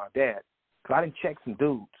representing my dad. Because I didn't check some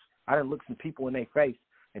dudes. I didn't look some people in their face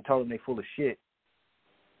and told them they full of shit.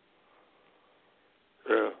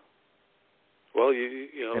 Yeah. Well,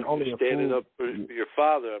 you know, you're standing up for your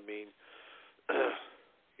father. I mean,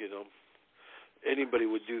 you know, anybody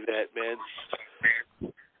would do that, man.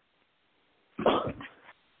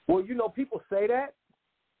 Well, you know, people say that,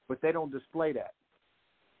 but they don't display that.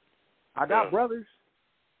 I got brothers.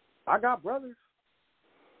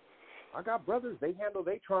 They handle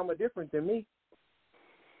their trauma different than me.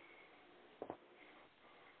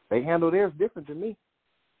 They handle theirs different than me.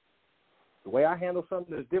 The way I handle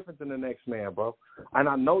something is different than the next man, bro. And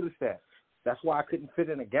I noticed that. That's why I couldn't fit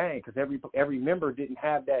in a gang, because every member didn't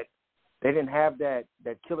have that. They didn't have that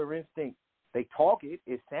killer instinct. They talk it.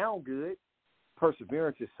 It sound good.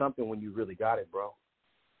 Perseverance is something when you really got it, bro.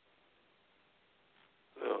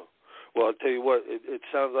 Yeah. Well, I'll tell you what. It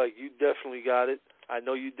sounds like you definitely got it. I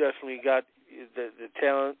know you definitely got the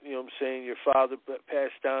talent. You know what I'm saying? Your father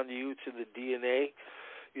passed down to you, to the DNA.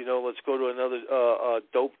 You know, let's go to another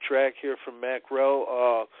dope track here from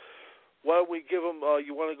Rell. Why don't we give them,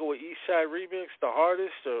 you want to go with Eastside Remix, The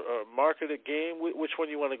Hardest, or Mark of the Game? Which one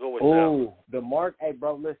you want to go with now? Oh, the Mark. Hey,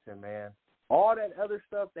 bro, listen, man. All that other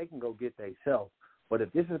stuff, they can go get themselves. But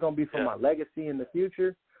if this is going to be for my legacy in the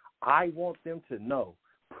future, I want them to know,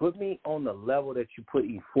 put me on the level that you put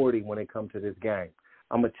E40 when it comes to this game.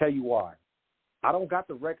 I'm going to tell you why. I don't got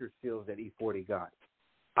the record skills that E40 got.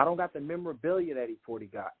 I don't got the memorabilia that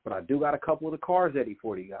E40 got, but I do got a couple of the cars that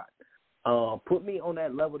E40 got. Put me on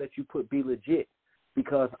that level that you put Be Legit,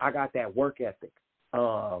 because I got that work ethic.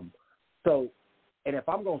 So, and if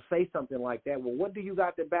I'm going to say something like that, well, what do you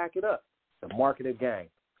got to back it up? The market of game.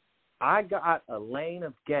 I got a lane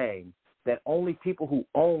of game that only people who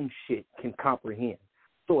own shit can comprehend.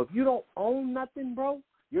 So if you don't own nothing, bro,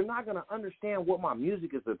 you're not going to understand what my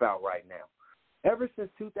music is about right now. Ever since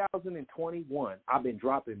 2021, I've been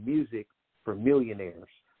dropping music for millionaires.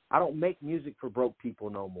 I don't make music for broke people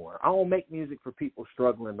no more. I don't make music for people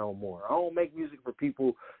struggling no more. I don't make music for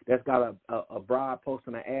people that's got a bride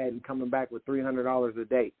posting an ad and coming back with $300 a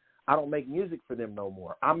day. I don't make music for them no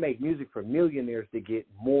more. I make music for millionaires to get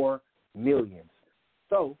more millions.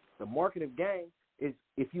 So the market of game is,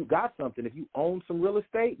 if you got something, if you own some real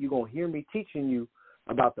estate, you're going to hear me teaching you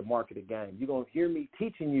about the market of game. You're going to hear me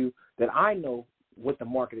teaching you that I know what the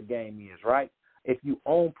market of game is, right? If you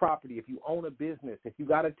own property, if you own a business, if you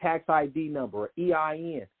got a tax ID number or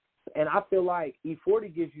EIN, and I feel like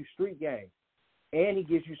E40 gives you street game and he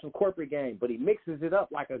gives you some corporate game, but he mixes it up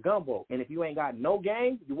like a gumbo. And if you ain't got no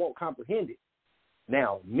game, you won't comprehend it.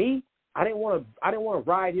 Now, me, I didn't want to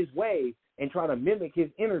ride his wave and try to mimic his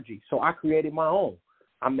energy, so I created my own.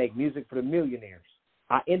 I make music for the millionaires.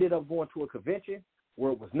 I ended up going to a convention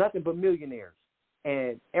where it was nothing but millionaires.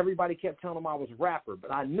 And everybody kept telling them I was a rapper,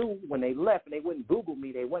 but I knew when they left and they wouldn't Google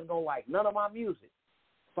me, they wasn't going to like none of my music.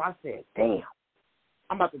 So I said, damn,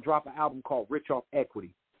 I'm about to drop an album called Rich Off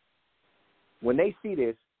Equity. When they see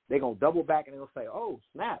this, they're going to double back and they'll say, oh,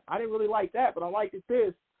 snap, I didn't really like that, but I liked it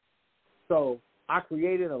this. So I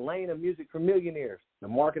created a lane of music for millionaires, the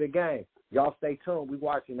market of game. Y'all stay tuned. We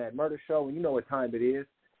watching that murder show, and you know what time it is.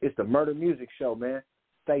 It's the Murder Music Show, man.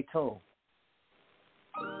 Stay tuned.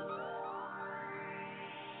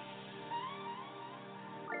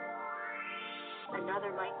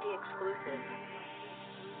 Another might be exclusive.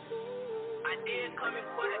 I did coming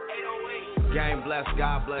for the 808. Game bless,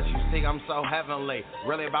 God bless you. See, I'm so heavenly.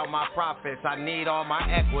 Really about my profits. I need all my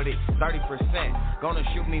equity. 30%. Gonna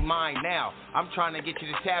shoot me mine now. I'm trying to get you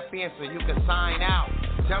to tap in so you can sign out.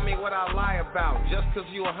 Tell me what I lie about. Just cause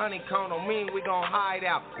you a honeycomb don't mean we gon' hide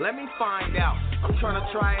out. Let me find out. I'm trying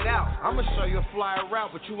to try it out. I'ma show you a flyer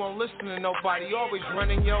route, but you won't listen to nobody. You always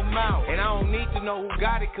running your mouth. And I don't need to know who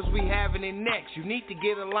got it cause we having it next. You need to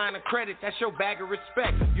get a line of credit. That's your bag of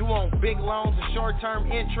respect. You want big loans and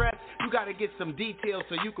short-term interest? You gotta get some details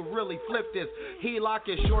so you can really flip this. HELOC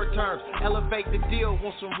is short terms. Elevate the deal.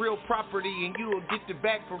 Want some real property and you will get it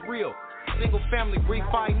back for real. Single family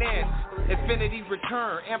refinance, infinity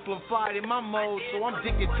return, amplified in my mode, so I'm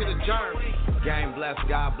digging to the germ. Game bless,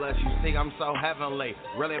 God bless you. See, I'm so heavenly.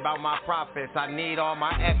 Really about my profits. I need all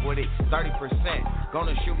my equity. 30%.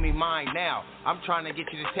 Gonna shoot me mine now. I'm trying to get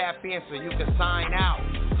you to tap in so you can sign out.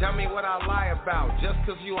 Tell me what I lie about. Just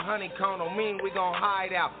cause you a honeycomb don't mean we gon'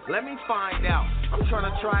 hide out. Let me find out. I'm trying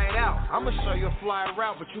to try it out. I'ma show you a flyer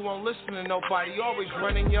route, but you won't listen to nobody. You always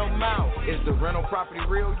running your mouth. Is the rental property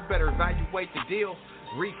real? You better evaluate the deal.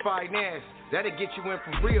 Refinance. That'll get you in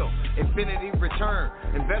for real. Infinity return,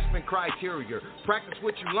 investment criteria. Practice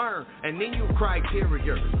what you learn, and then you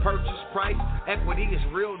criteria. Purchase price, equity is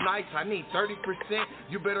real nice. I need 30%.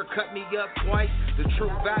 You better cut me up twice. The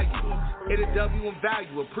true value. It'll W in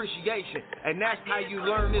value, appreciation. And that's how you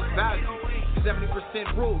learn this value.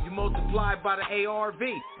 70% rule, you multiply by the ARV,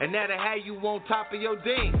 and that'll have you on top of your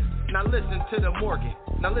ding. Now listen to the Morgan,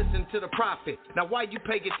 now listen to the profit. Now why you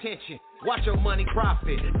pay attention? Watch your money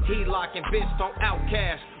profit. HELOC and Vince on out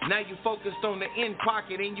cash. Now you focused on the in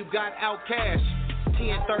pocket and you got out cash.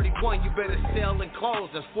 1031, you better sell and close.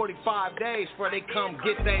 That's 45 days before they come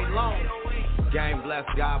get their loan. Game bless,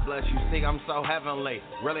 God bless you. See, I'm so heavenly.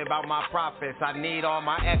 Really about my profits. I need all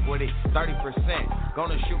my equity. 30%.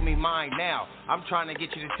 Gonna shoot me mine now. I'm trying to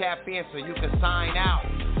get you to tap in so you can sign out.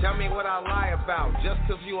 Tell me what I lie about. Just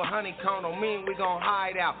cause you a honeycomb don't mean we gon'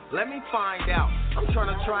 hide out. Let me find out. I'm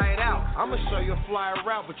trying to try it out. I'ma show you a flyer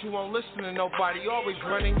route, but you won't listen to nobody. You always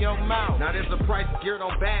running your mouth. Now there's a price geared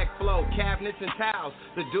on bag flow, cabinets and towels.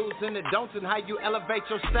 The do's and the don'ts and how you elevate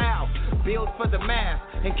your style. Build for the mass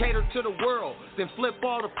and cater to the world. Then flip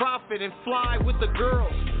all the profit and fly with the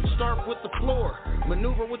girls. Start with the floor.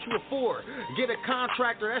 Maneuver what you afford. Get a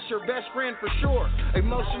contractor, that's your best friend for sure.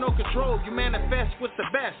 Emotional control, you manifest with the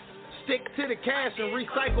best. Stick to the cash and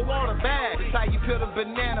recycle all the bags. That's how you peel a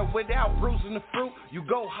banana without bruising the fruit. You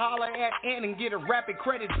go holler at Ant and get a rapid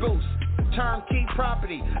credit boost. Turnkey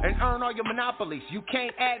property and earn all your monopolies. You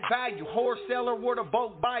can't add value, wholesaler or the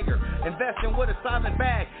bulk buyer. Investing with a silent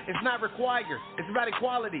bag is not required. It's about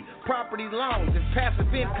equality, property loans, it's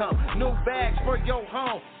passive income. New bags for your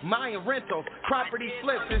home, Mayan rentals, property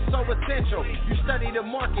flips is so essential. You study the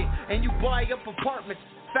market and you buy up apartments.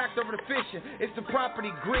 Fact over the fishing, it's the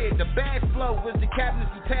property grid. The bag flow was the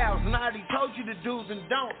cabinets and towels. And I already told you the do's and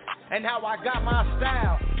don'ts and how I got my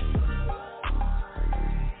style.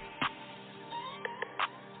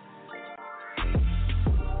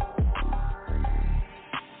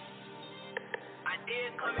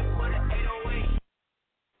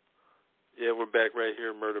 Yeah, we're back right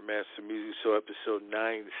here, Murder Master Music Show, episode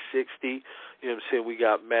 960. You know what I'm saying? We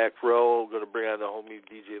got Mac Rell. Going to bring on the homie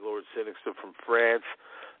DJ Lord Sinister from France.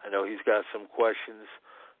 I know he's got some questions.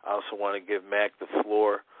 I also want to give Mac the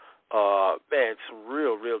floor. Man, some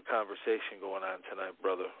real conversation going on tonight,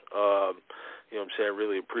 brother. You know what I'm saying? I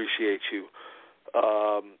really appreciate you.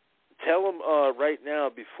 Tell them right now,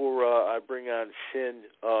 before I bring on Sin,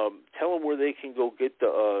 tell them where they can go get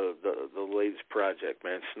the latest project,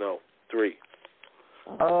 man, Snow 3.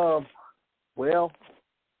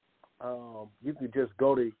 You could just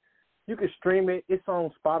go to, you can stream it. It's on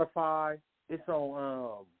Spotify. It's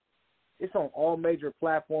on all major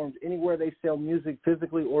platforms. Anywhere they sell music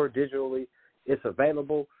physically or digitally, it's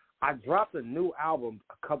available. I dropped a new album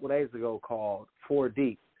a couple days ago called 4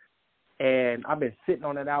 Deep. And I've been sitting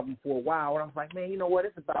on that album for a while. And I was like, man, you know what?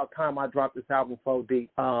 It's about time I dropped this album 4 Deep.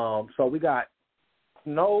 So we got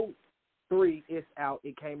Snow 3 is out.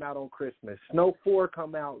 It came out on Christmas. Snow 4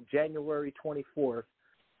 come out January 24th.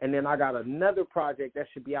 And then I got another project that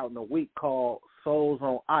should be out in a week called Souls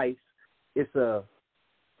on Ice. It's a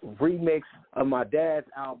remix of my dad's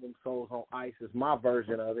album, Souls on Ice. It's my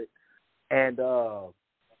version of it. And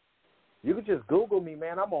you can just Google me,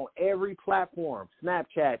 man. I'm on every platform,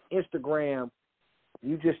 Snapchat, Instagram.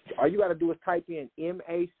 All you got to do is type in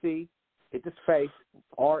MAC, hit the space,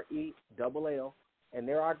 RELL, and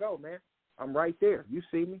there I go, man. I'm right there. You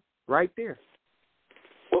see me right there.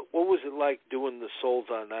 What was it like doing the Souls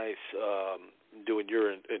on Ice, doing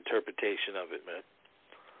your interpretation of it, man?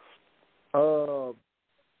 To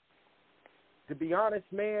be honest,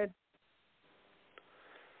 man,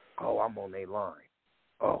 I'm on their line.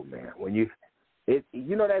 Oh man, when you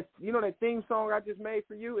know that theme song I just made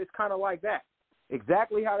for you, it's kind of like that.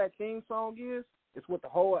 Exactly how that theme song is. It's what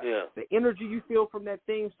the energy you feel from that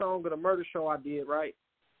theme song of the murder show I did, right?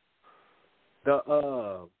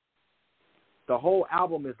 The whole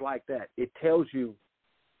album is like that. It tells you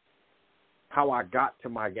how I got to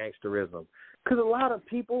my gangsterism. Because a lot of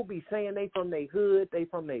people be saying they from their hood, they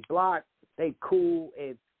from their block, they cool,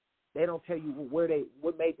 and they don't tell you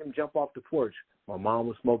what made them jump off the porch. My mom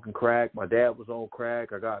was smoking crack. My dad was on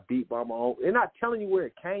crack. I got beat by my own. They're not telling you where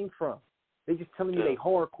it came from. They're just telling you they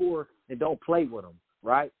hardcore and don't play with them,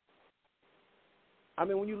 right? I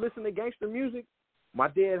mean, when you listen to gangster music, my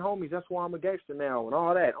dead homies, that's why I'm a gangster now and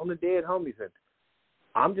all that. On the dead homies. And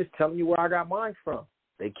I'm just telling you where I got mine from.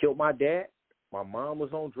 They killed my dad. My mom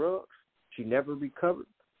was on drugs. She never recovered.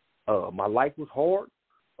 My life was hard.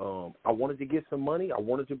 I wanted to get some money. I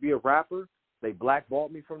wanted to be a rapper. They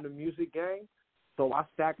blackballed me from the music game. So I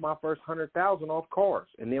stacked my first 100,000 off cars.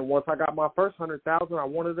 And then once I got my first 100,000, I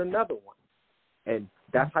wanted another one. And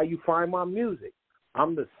that's how you find my music.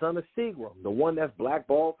 I'm the son of Seagram, the one that's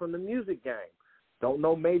blackballed from the music game. Don't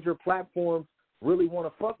know major platforms really want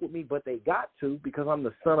to fuck with me, but they got to because I'm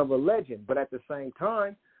the son of a legend. But at the same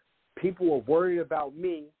time, people are worried about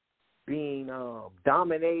me being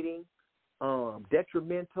dominating,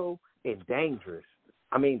 detrimental, and dangerous.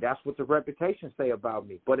 I mean, that's what the reputation say about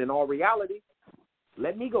me. But in all reality,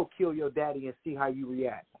 let me go kill your daddy and see how you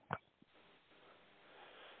react.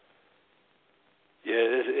 Yeah,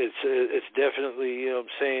 it's definitely, you know what I'm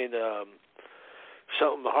saying,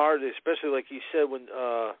 something hard, especially like you said when,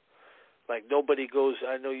 like nobody goes,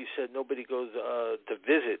 I know you said nobody goes to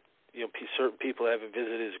visit. You know, certain people haven't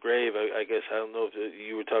visited his grave. I guess, I don't know if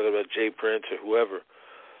you were talking about Jay Prince or whoever.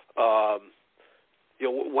 You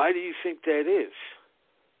know, why do you think that is?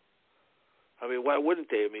 I mean, why wouldn't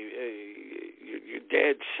they? I mean, your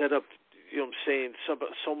dad set up, you know what I'm saying,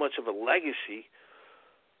 so much of a legacy.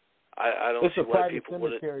 I don't see why people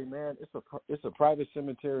wouldn't. It's a private cemetery, man. It's a private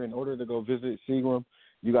cemetery. In order to go visit Seagram,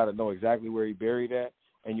 you got to know exactly where he buried at,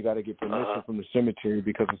 and you got to get permission from the cemetery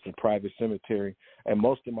because it's a private cemetery. And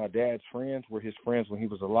most of my dad's friends were his friends when he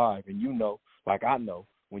was alive. And you know, like I know,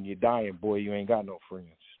 when you're dying, boy, you ain't got no friends.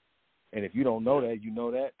 And if you don't know that, you know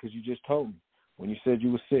that because you just told me when you said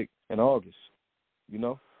you were sick in August, you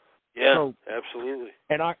know? Yeah, so, absolutely.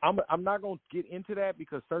 And I'm not going to get into that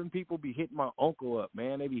because certain people be hitting my uncle up,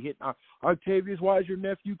 man. They be hitting, Octavius, why is your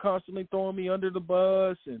nephew constantly throwing me under the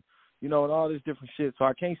bus and, you know, and all this different shit. So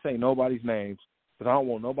I can't say nobody's names because I don't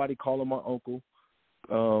want nobody calling my uncle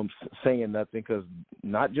saying nothing because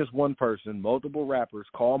not just one person, multiple rappers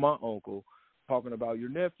call my uncle talking about your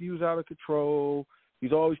nephew's out of control.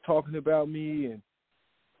 He's always talking about me. And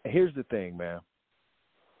here's the thing, man.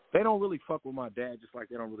 They don't really fuck with my dad just like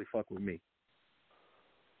they don't really fuck with me.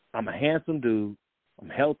 I'm a handsome dude. I'm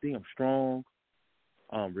healthy. I'm strong.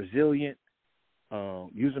 I'm resilient.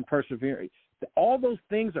 Using perseverance. All those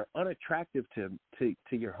things are unattractive to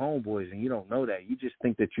your homeboys, and you don't know that. You just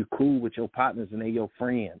think that you're cool with your partners and they your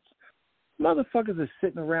friends. Motherfuckers are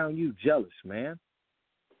sitting around you jealous, man.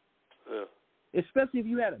 Yeah. Especially if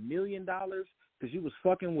you had $1 million because you was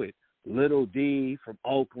fucking with Little D from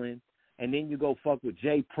Oakland, and then you go fuck with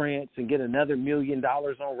Jay Prince and get another $1 million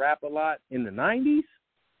on Rap-A-Lot in the 90s?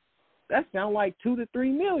 That sounds like $2 to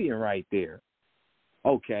 $3 million right there.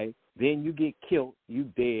 Okay, then you get killed, you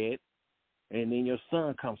dead, and then your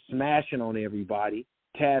son comes smashing on everybody,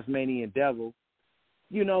 Tasmanian Devil.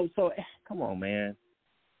 You know, so come on, man.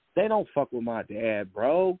 They don't fuck with my dad,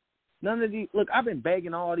 bro. None of these. Look, I've been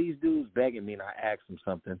begging all these dudes begging me, and I asked them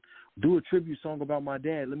something. Do a tribute song about my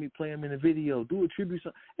dad. Let me play him in a video. Do a tribute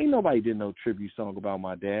song. Ain't nobody did no tribute song about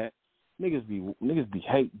my dad. Niggas be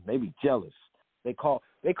hating. They be jealous. They call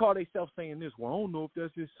themselves saying this. Well, I don't know if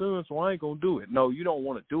that's his son, so I ain't gonna do it. No, you don't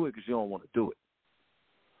want to do it because you don't want to do it.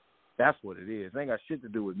 That's what it is. It ain't got shit to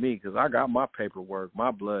do with me because I got my paperwork, my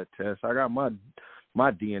blood test. I got my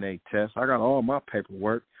DNA test. I got all my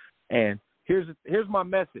paperwork. And here's my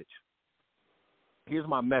message. Here's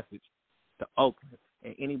my message to Oakland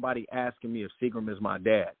and anybody asking me if Seagram is my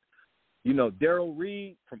dad. You know, Daryl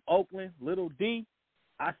Reed from Oakland, Little D,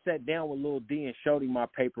 I sat down with Little D and showed him my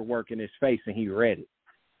paperwork in his face, and he read it.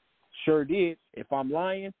 Sure did. If I'm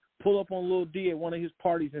lying, pull up on Little D at one of his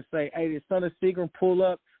parties and say, hey, the son of Seagram, pull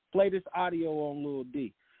up, play this audio on Little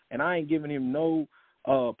D. And I ain't giving him no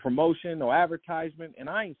promotion or advertisement, and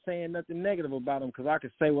I ain't saying nothing negative about him because I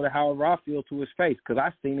can say however I feel to his face because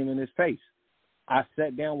I seen him in his face. I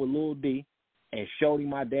sat down with Lil D and showed him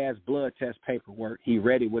my dad's blood test paperwork. He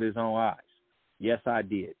read it with his own eyes. Yes, I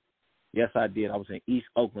did. Yes, I did. I was in East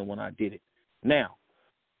Oakland when I did it. Now,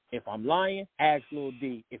 if I'm lying, ask Lil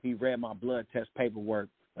D if he read my blood test paperwork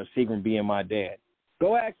of Seagram being my dad.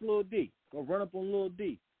 Go ask Lil D. Go run up on Lil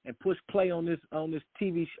D and push play on this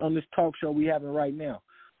talk show we having right now.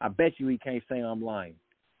 I bet you he can't say I'm lying.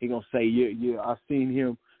 He gonna say, yeah, I seen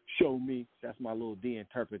him show me. That's my Lil D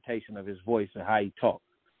interpretation of his voice and how he talk.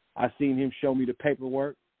 I seen him show me the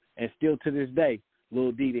paperwork, and still to this day,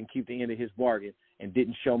 Lil D didn't keep the end of his bargain and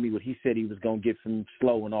didn't show me what he said he was gonna get from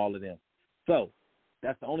Slow and all of them. So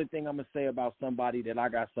that's the only thing I'm gonna say about somebody that I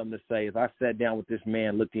got something to say is I sat down with this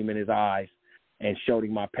man, looked him in his eyes, and showed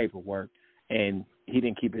him my paperwork, and he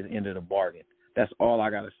didn't keep his end of the bargain. That's all I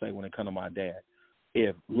got to say when it comes to my dad.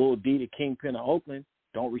 If Lil D, the kingpin of Oakland,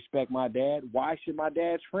 don't respect my dad, why should my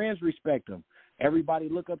dad's friends respect him? Everybody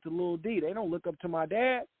look up to Lil D. They don't look up to my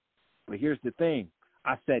dad. But here's the thing.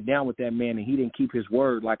 I sat down with that man, and he didn't keep his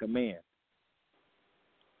word like a man.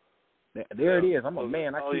 There it is. I'm a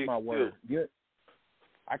man. I keep my word.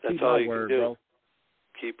 I keep my word, bro.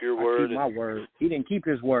 Keep your word. I keep my word. He didn't keep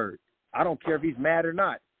his word. I don't care if he's mad or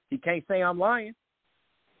not. He can't say I'm lying.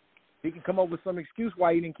 He can come up with some excuse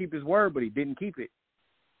why he didn't keep his word, but he didn't keep it.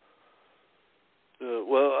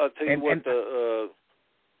 Well, I'll tell you what.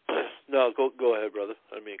 No, go ahead, brother.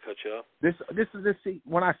 I didn't mean to cut you off. See,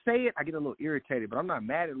 when I say it, I get a little irritated, but I'm not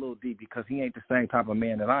mad at Lil D because he ain't the same type of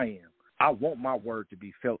man that I am. I want my word to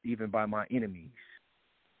be felt even by my enemies.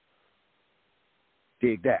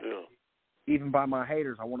 Dig that. Yeah. Even by my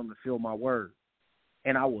haters, I want them to feel my word.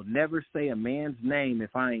 And I will never say a man's name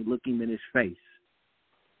if I ain't looking him in his face.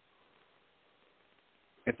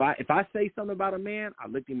 If I say something about a man, I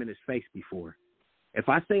looked him in his face before. If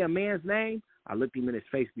I say a man's name, I looked him in his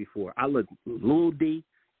face before. I looked Lil D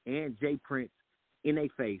and J Prince in their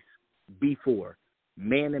face before,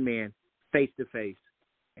 man to man, face to face,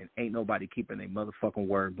 and ain't nobody keeping their motherfucking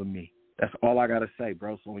word but me. That's all I got to say,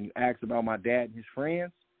 bro. So when you ask about my dad and his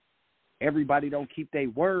friends, everybody don't keep their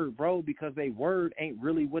word, bro, because their word ain't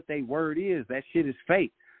really what their word is. That shit is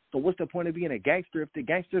fake. So what's the point of being a gangster if the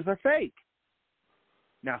gangsters are fake?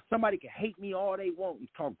 Now, somebody can hate me all they want and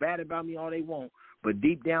talk bad about me all they want, but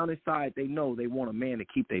deep down inside, they know they want a man to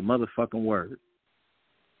keep their motherfucking word.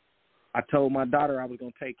 I told my daughter I was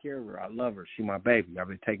going to take care of her. I love her. She my baby. I've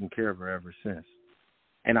been taking care of her ever since.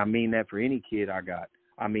 And I mean that for any kid I got.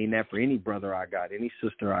 I mean that for any brother I got, any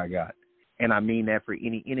sister I got. And I mean that for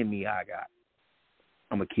any enemy I got.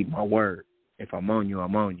 I'm going to keep my word. If I'm on you,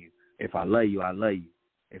 I'm on you. If I love you, I love you.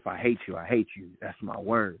 If I hate you, I hate you. That's my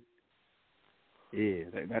word. Yeah,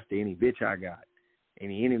 that's to any bitch I got,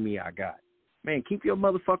 any enemy I got. Man, keep your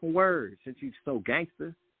motherfucking word since you so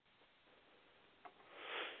gangster.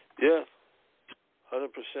 Yeah, 100%.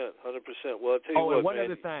 Well, I'll tell you what, and one man.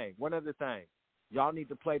 other thing. Y'all need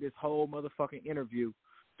to play this whole motherfucking interview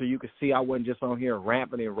so you can see I wasn't just on here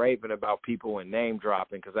ramping and raving about people and name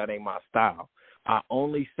dropping because that ain't my style. I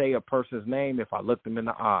only say a person's name if I look them in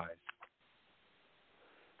the eyes.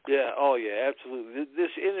 Yeah, oh yeah, absolutely. This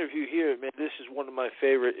interview here, man, this is one of my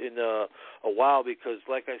favorite in a while because,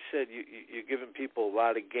 like I said, you're giving people a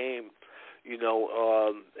lot of game,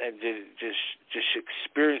 and just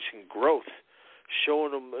experiencing growth,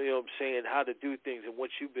 showing them, how to do things and what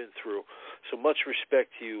you've been through. So much respect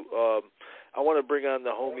to you. I want to bring on the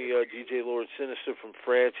homie DJ Lord Sinister from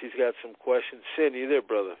France. He's got some questions. Sin, you there,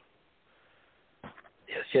 brother?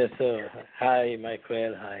 Yes, sir. Hi,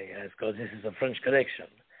 Michael. Hi, guys. Because this is a French connection.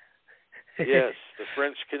 Yes, the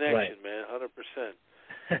French connection, right. Man,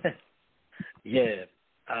 100%. Yeah.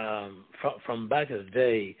 From back in the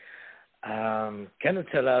day, can you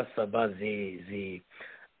tell us about the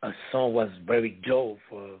song was very dope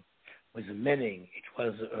with the meaning? It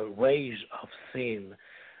was a rage of sin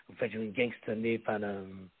between gangster nip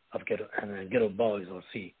and ghetto boys or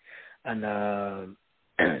see, and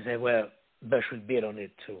they were Bushwick beat on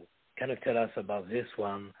it too. Can you tell us about this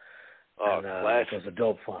one? Oh, it was a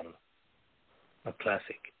dope one. A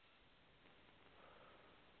classic.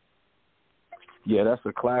 Yeah, that's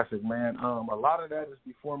a classic, man. A lot of that is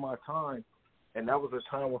before my time, and that was a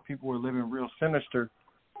time where people were living real sinister,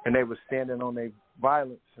 and they were standing on their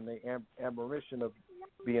violence and their admiration of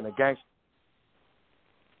being a gangster.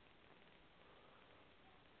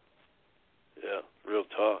 Yeah, real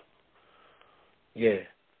talk. Yeah.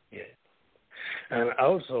 And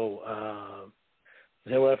also,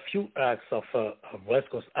 there were a few acts of West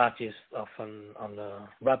Coast artists on the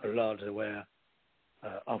Rapper Lodge. There were,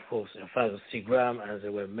 of course, Father Seagram, and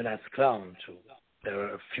there were Menace Clown, too. There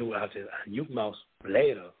were a few artists, and Nuke Mouse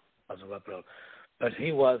later as a Rapper Lodge. But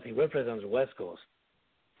he represents the West Coast,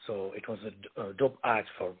 so it was a dope act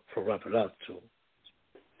for Rapper Lodge, too.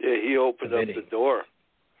 Yeah, he opened up the door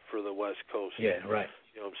for the West Coast. Yeah, right.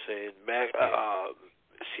 You know what I'm saying?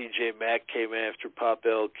 CJ Mack came after Pop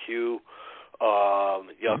LQ.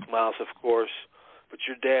 Yuck Mouse, of course, but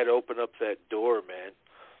your dad opened up that door, man,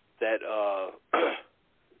 that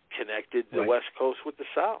connected the West Coast with the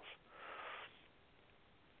South.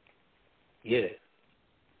 Yeah.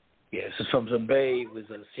 So from the Bay with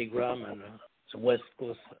Seagram and the West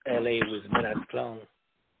Coast, LA with Menace Clown.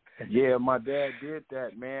 Yeah, my dad did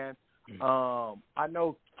that, man. I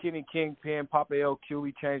know Kenny Kingpin, Papa LQ,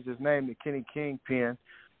 he changed his name to Kenny Kingpin.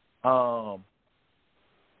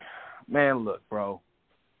 Man, look, bro,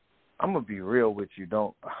 I'm going to be real with you.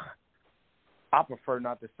 I prefer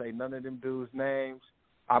not to say none of them dudes' names.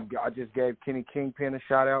 I just gave Kenny Kingpin a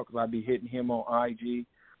shout-out because I be hitting him on IG.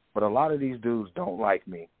 But a lot of these dudes don't like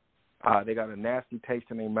me. They got a nasty taste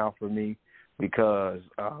in their mouth for me because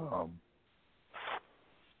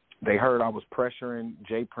they heard I was pressuring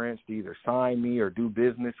J Prince to either sign me or do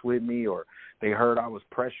business with me, or they heard I was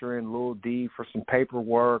pressuring Lil D for some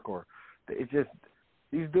paperwork, or it's just –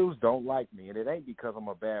 these dudes don't like me, and it ain't because I'm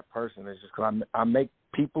a bad person. It's just because I make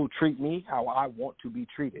people treat me how I want to be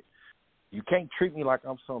treated. You can't treat me like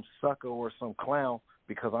I'm some sucker or some clown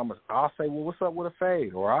because I'll say, well, what's up with a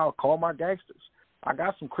fade? Or I'll call my gangsters. I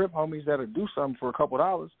got some Crip homies that'll do something for a couple of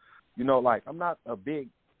dollars. I'm not a big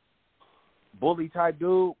bully type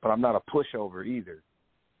dude, but I'm not a pushover either.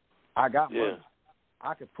 I got money.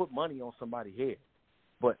 I could put money on somebody's head.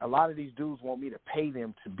 But a lot of these dudes want me to pay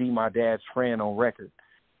them to be my dad's friend on record.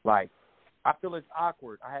 Like, I feel it's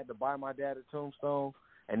awkward. I had to buy my dad a tombstone,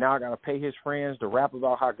 and now I got to pay his friends to rap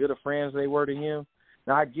about how good of friends they were to him.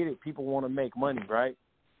 Now, I get it. People want to make money, right?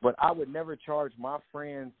 But I would never charge my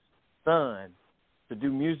friend's son to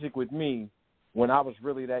do music with me when I was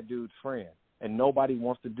really that dude's friend. And nobody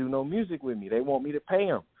wants to do no music with me. They want me to pay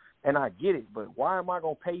them. And I get it, but why am I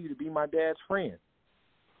going to pay you to be my dad's friend?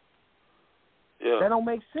 Yeah. That don't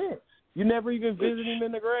make sense. You never even visit him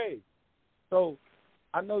in the grave. So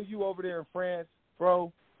I know you over there in France,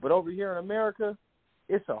 bro, but over here in America,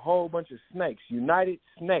 it's a whole bunch of snakes. United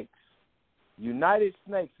Snakes. United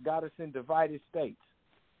Snakes got us in divided states.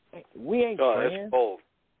 We ain't friends. That's bold.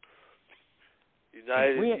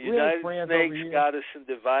 United Snakes got us in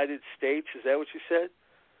divided states. Is that what you said?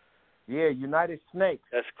 Yeah, United Snakes.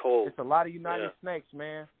 That's cold. It's a lot of United Snakes,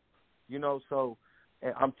 man. You know, so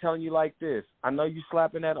and I'm telling you like this. I know you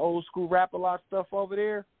slapping that old school rap-a-lot stuff over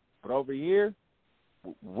there, but over here,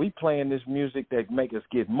 we playing this music that make us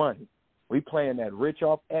get money. We playing that rich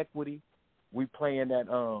off equity. We playing that,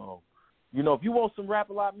 you know, if you want some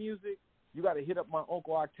rap-a-lot music, you got to hit up my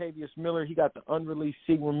Uncle Octavius Miller. He got the unreleased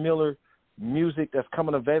Seagram Miller music that's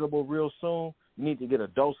coming available real soon. You need to get a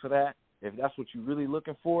dose of that if that's what you're really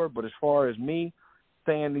looking for. But as far as me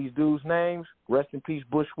saying these dudes' names, rest in peace,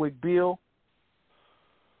 Bushwick Bill.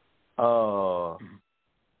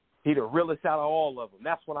 He the realest out of all of them.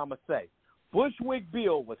 That's what I'm going to say. Bushwick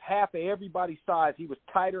Bill was half of everybody's size. He was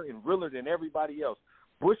tighter and realer than everybody else.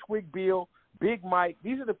 Bushwick Bill, Big Mike,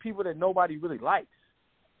 these are the people that nobody really likes.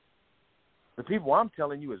 The people I'm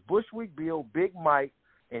telling you is Bushwick Bill, Big Mike,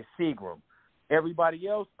 and Seagram. Everybody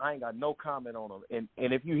else, I ain't got no comment on them.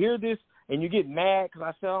 And if you hear this and you get mad because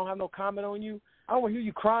I said I don't have no comment on you, I don't want to hear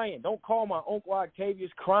you crying. Don't call my Uncle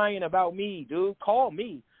Octavius crying about me, dude. Call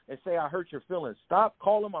me and say I hurt your feelings. Stop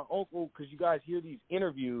calling my uncle because you guys hear these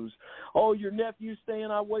interviews. Oh, your nephew's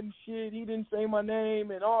saying I wasn't shit. He didn't say my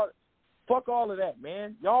name and all. Fuck all of that,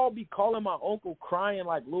 man. Y'all be calling my uncle crying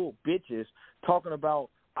like little bitches talking about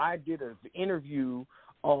I did an interview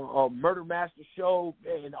on a Murder Master show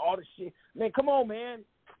and all this shit. Man, come on, man.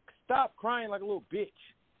 Stop crying like a little bitch.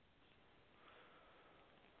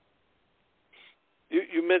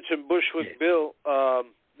 You mentioned Bushwick Bill.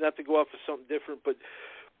 Not to go off of something different, but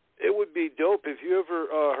it would be dope if you ever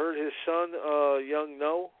heard his son, Young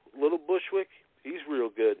No, Little Bushwick. He's real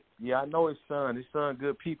good. Yeah, I know his son. His son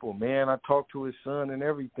good people, man. I talked to his son and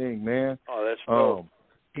everything, man. Oh, that's dope.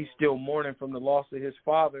 He's still mourning from the loss of his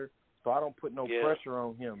father, so I don't put no pressure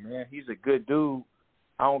on him, man. He's a good dude.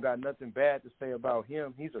 I don't got nothing bad to say about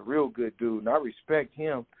him. He's a real good dude, and I respect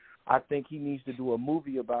him. I think he needs to do a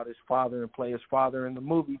movie about his father and play his father in the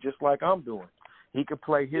movie just like I'm doing. He could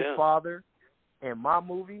play his father in my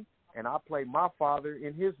movie, and I play my father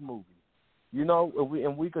in his movie. You know,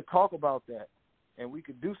 and we could talk about that, and we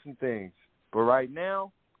could do some things. But right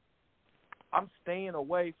now, I'm staying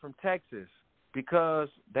away from Texas because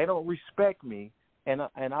they don't respect me, and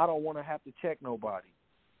I don't want to have to check nobody.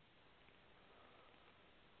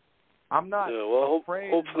 I'm not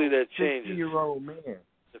afraid hopefully of no that changes. 60-year-old man.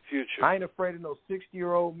 The future. I ain't afraid of no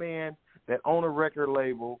 60-year-old man that own a record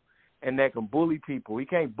label and that can bully people. He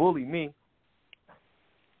can't bully me.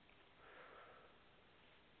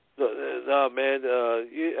 No, man.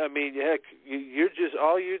 Heck, you're just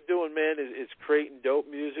all you're doing, man, is creating dope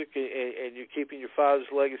music, and you're keeping your father's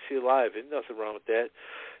legacy alive. There's nothing wrong with that.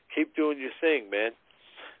 Keep doing your thing, man.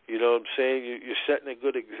 You know what I'm saying? You're setting a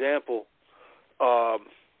good example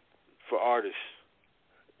for artists,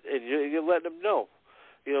 and you're letting them know.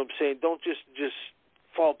 You know what I'm saying? Don't just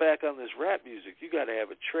fall back on this rap music. You got to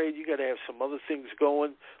have a trade. You got to have some other things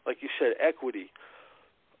going. Like you said, equity.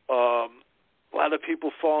 A lot of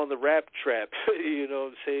people fall in the rap trap, you know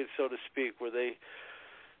what I'm saying, so to speak, where they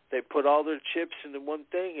put all their chips into one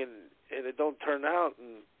thing and it don't turn out,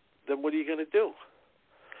 and then what are you going to do?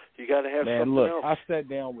 You got to have something else. I sat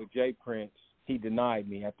down with Jay Prince. He denied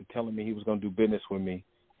me after telling me he was going to do business with me,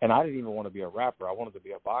 and I didn't even want to be a rapper. I wanted to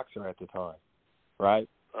be a boxer at the time, right?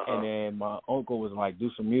 And then my uncle was like, do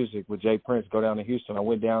some music with Jay Prince, go down to Houston. I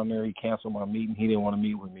went down there. He canceled my meeting. He didn't want to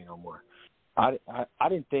meet with me no more. I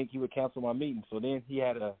didn't think he would cancel my meeting. So then he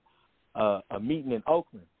had a meeting in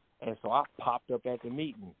Oakland. And so I popped up at the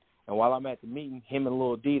meeting. And while I'm at the meeting, him and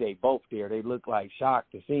Lil D, they both there. They look like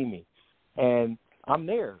shocked to see me. And I'm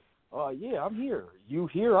there. Yeah, I'm here. You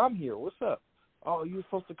here? I'm here. What's up? Oh, you were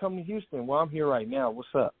supposed to come to Houston. Well, I'm here right now. What's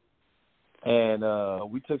up? And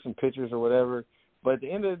we took some pictures or whatever. But at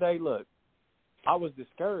the end of the day, look, I was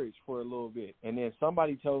discouraged for a little bit, and then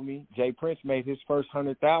somebody told me Jay Prince made his first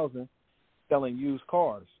 $100,000 selling used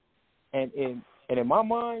cars, and in my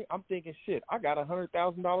mind, I'm thinking, shit, I got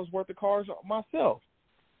 $100,000 worth of cars myself,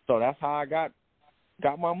 so that's how I got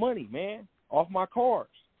my money, man, off my cars.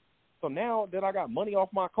 So now that I got money off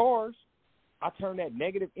my cars, I turned that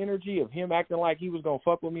negative energy of him acting like he was gonna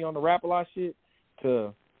fuck with me on the Rap-A-Lot shit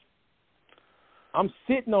to I'm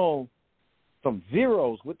sitting on some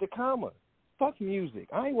zeros with the comma. Fuck music.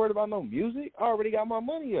 I ain't worried about no music. I already got my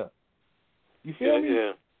money up. You feel me?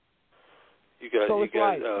 Yeah.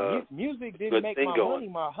 Music didn't make my money.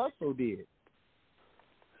 My hustle did.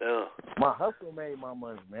 Yeah. My hustle made my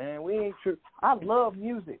money, man. We ain't true. I love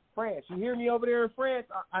music. France, you hear me over there in France?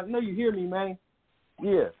 I know you hear me, man.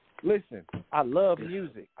 Yeah. Listen, I love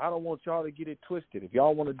music. I don't want y'all to get it twisted. If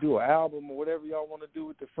y'all want to do an album or whatever y'all want to do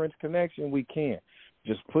with the French Connection, we can.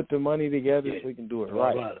 Just put the money together so we can do it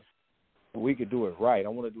right. We could do it right. I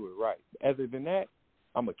want to do it right. Other than that,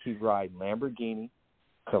 I'm going to keep riding Lamborghini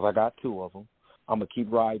because I got 2 of them. I'm going to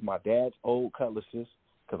keep riding my dad's old Cutlasses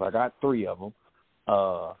because I got 3 of them.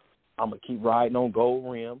 I'm going to keep riding on gold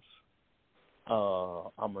rims.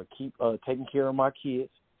 I'm going to keep taking care of my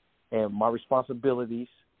kids and my responsibilities.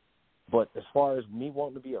 But as far as me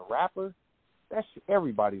wanting to be a rapper,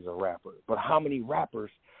 everybody's a rapper. But how many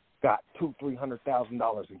rappers got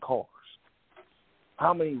 $200,000-$300,000 in cars?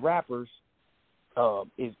 How many rappers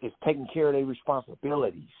is taking care of their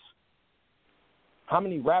responsibilities? How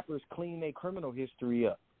many rappers clean their criminal history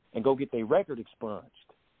up and go get their record expunged?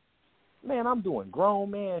 Man, I'm doing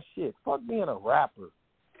grown man shit. Fuck being a rapper.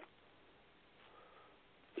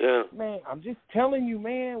 Yeah. Man, I'm just telling you,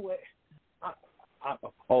 man.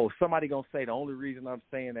 Somebody gonna say the only reason I'm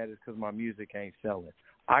saying that is because my music ain't selling.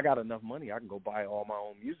 I got enough money. I can go buy all my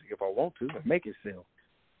own music if I want to and make it sell.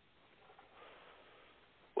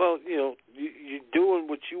 Well, you're doing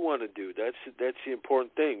what you want to do. That's the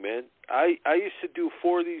important thing, man. I used to do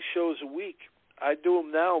 4 of these shows a week. I do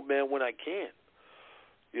them now, man, when I can.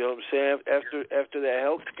 You know what I'm saying? After that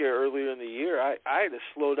health scare earlier in the year, I had to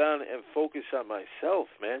slow down and focus on myself,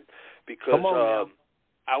 man, because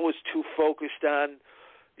I was too focused on,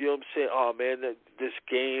 you know what I'm saying? Oh man, this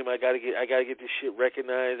game, I gotta get this shit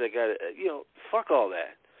recognized. Fuck all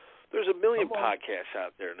that. There's a million podcasts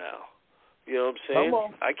out there now. You know what I'm saying?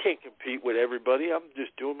 I can't compete with everybody. I'm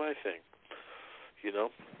just doing my thing. You know.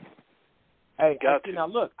 Hey, now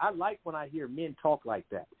look, I like when I hear men talk like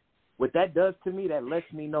that. What that does to me, that lets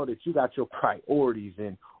me know that you got your priorities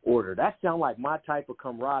in order. That sounds like my type of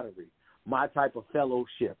camaraderie, my type of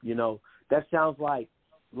fellowship. You know, that sounds like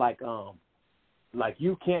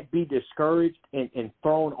you can't be discouraged and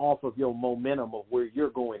thrown off of your momentum of where you're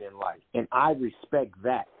going in life. And I respect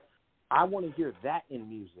that. I want to hear that in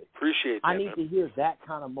music. Appreciate that. I need to hear that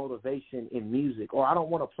kind of motivation in music, or I don't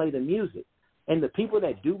want to play the music. And the people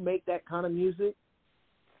that do make that kind of music,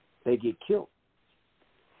 they get killed.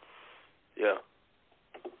 Yeah.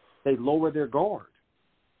 They lower their guard.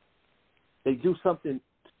 They do something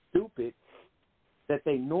stupid that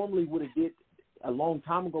they normally would have did a long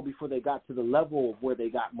time ago before they got to the level of where they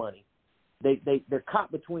got money. They're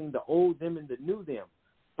caught between the old them and the new them.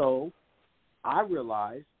 So I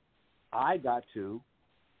realized I got to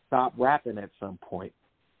stop rapping at some point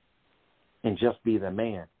and just be the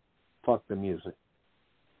man. Fuck the music.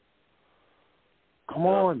 Come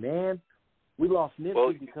on, man. We lost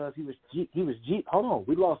Nipsey because he was G. Hold on,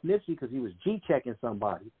 we lost Nipsey because he was G checking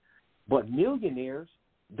somebody, but millionaires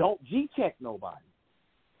don't G check nobody.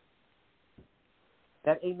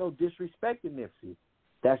 That ain't no disrespect to Nipsey.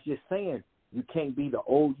 That's just saying you can't be the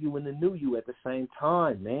old you and the new you at the same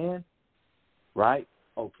time, man. Right?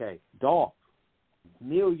 Okay. Dolph,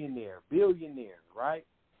 millionaire, billionaire, right?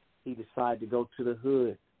 He decided to go to the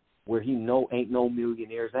hood where he ain't no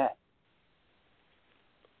millionaires at.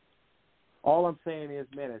 All I'm saying is,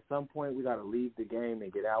 man, at some point we got to leave the game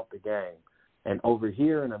and get out the game. And over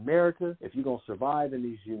here in America, if you're going to survive in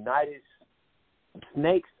these United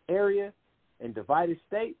Snakes area and divided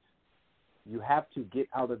states, you have to get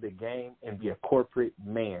out of the game and be a corporate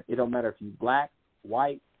man. It don't matter if you're black,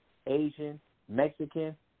 white, Asian,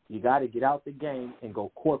 Mexican. You got to get out the game and go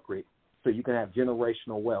corporate so you can have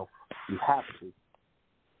generational wealth. You have to.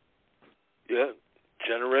 Yeah,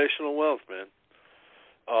 generational wealth, man.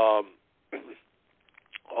 All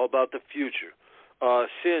about the future.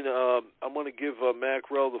 Sin, I'm going to give Mac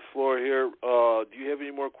Rell the floor here. Do you have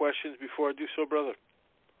any more questions before I do so, brother?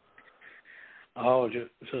 Oh,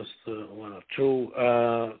 just one or two.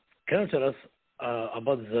 Can you tell us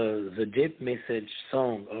about the deep message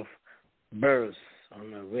song of Birth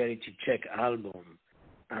on the Reality Check album?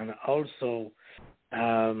 And also, Do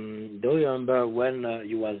you remember when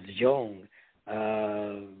you was young?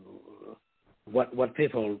 What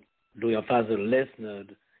people do your father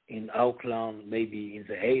listened in Auckland, maybe in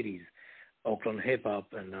the 80s, Auckland hip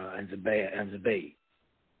hop and the Bay.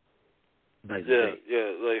 Yeah.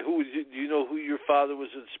 Like, who was do you know who your father was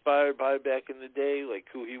inspired by back in the day? Like,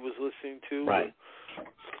 who he was listening to? Right.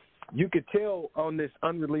 You could tell on this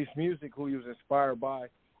unreleased music who he was inspired by.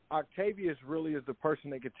 Octavius really is the person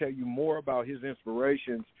that could tell you more about his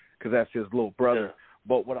inspirations because that's his little brother. Yeah.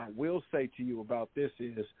 But what I will say to you about this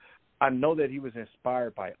is I know that he was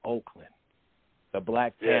inspired by Oakland, the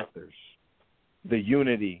Black Panthers, the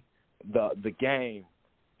Unity, the game.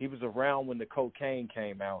 He was around when the cocaine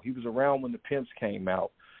came out. He was around when the pimps came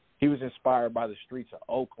out. He was inspired by the streets of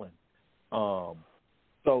Oakland.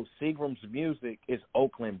 So Seagram's music is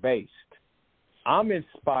Oakland-based. I'm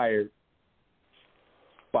inspired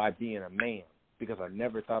by being a man because I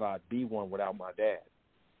never thought I'd be one without my dad.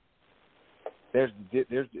 There's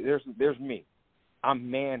me. I'm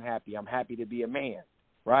man happy. I'm happy to be a man,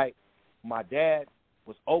 right? My dad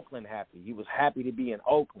was Oakland happy. He was happy to be in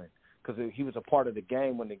Oakland because he was a part of the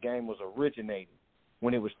game when the game was originating,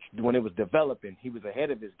 when it was developing. He was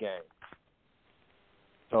ahead of his game.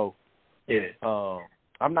 So,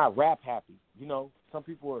 I'm not rap happy. You know, some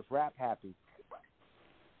people are rap happy.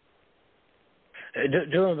 Do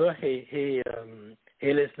you remember he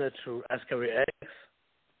listened to Ascari X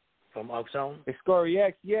from Oaktown? Ascari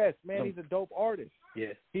X, yes, man, he's a dope artist.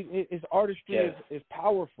 Yeah, his artistry is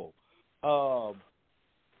powerful.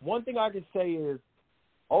 One thing I can say is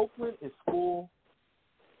Oakland is full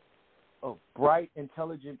of bright,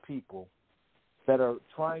 intelligent people that are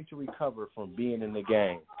trying to recover from being in the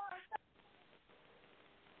game.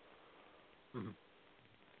 Mm-hmm.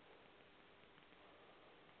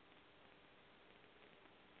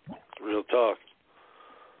 Real talk.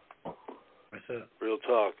 That's it. Real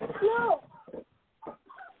talk. No.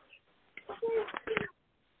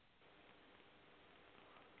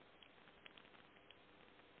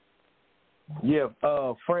 Yeah,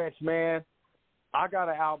 French, man. I got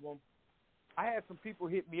an album. I had some people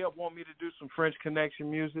hit me up, want me to do some French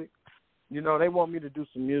Connection music. You know, they want me to do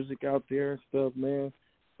some music out there and stuff, man.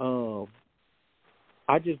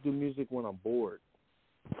 I just do music when I'm bored.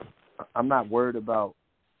 I'm not worried about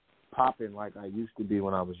popping like I used to be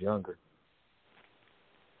when I was younger.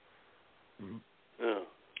 Yeah.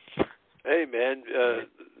 Hey, man,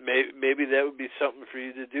 maybe that would be something for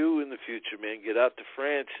you to do in the future, man. Get out to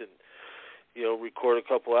France and, you know, record a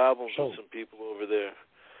couple albums with some people over there.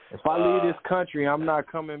 If I leave this country, I'm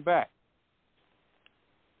not coming back.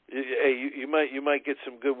 Hey, you might get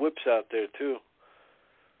some good whips out there too.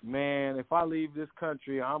 Man, if I leave this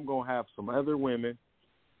country, I'm gonna have some other women.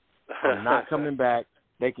 I'm not coming back.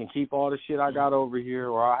 They can keep all the shit I got over here,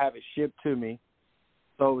 or I'll have it shipped to me.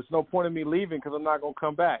 So it's no point in me leaving because I'm not gonna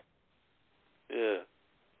come back. Yeah.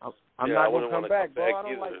 I'm not gonna come back, bro. I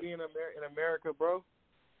don't like being in America, bro.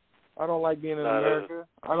 I don't like being in America.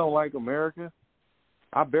 I don't like America.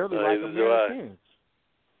 I barely like Americans.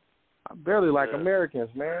 I barely like Americans,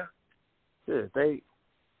 man. Yeah,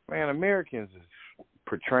 Americans is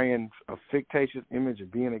portraying a fictitious image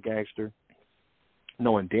of being a gangster,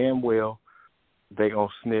 knowing damn well they gonna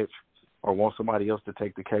snitch or want somebody else to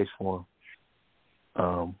take the case for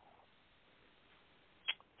them.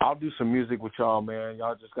 I'll do some music with y'all, man.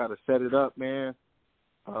 Y'all just gotta set it up, man.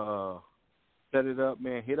 Set it up,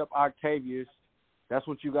 man. Hit up Octavius. That's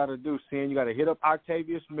what you got to do, Sin. You got to hit up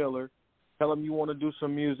Octavius Miller. Tell him you want to do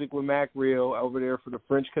some music with Mac Rell over there for the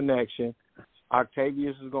French Connection.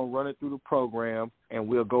 Octavius is going to run it through the program, and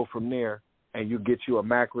we'll go from there. And you get you a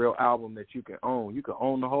Mac Rell album that you can own. You can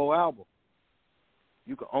own the whole album.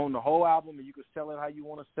 You can own the whole album, and you can sell it how you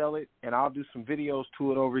want to sell it. And I'll do some videos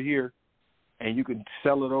to it over here, and you can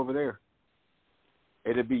sell it over there.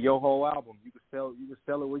 It'll be your whole album. You can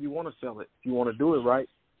sell it where you want to sell it. If you want to do it right,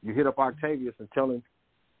 you hit up Octavius and tell him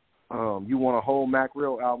you want a whole Mac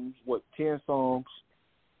Rell album, 10 songs.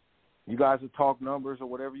 You guys will talk numbers or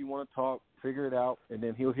whatever you want to talk, figure it out, and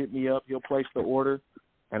then he'll hit me up. He'll place the order,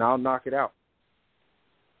 and I'll knock it out.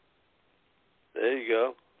 There you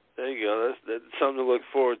go. That's something to look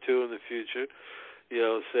forward to in the future. You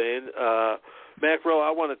know what I'm saying? Mac Rell, I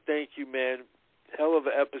want to thank you, man. Hell of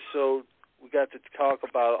an episode. We got to talk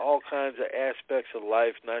about all kinds of aspects of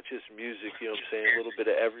life, not just music, you know what I'm saying, a little bit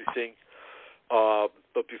of everything.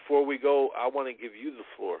 But before we go, I want to give you the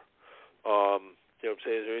floor. You know what I'm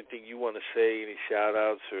saying? Is there anything you want to say, any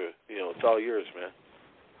shout-outs, or, you know, it's all yours, man.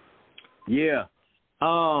 Yeah.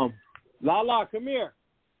 Lala, come here.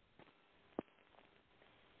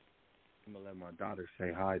 I'm going to let my daughter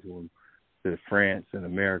say hi to him, to France and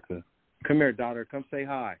America. Come here, daughter. Come say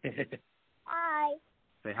hi. Hi.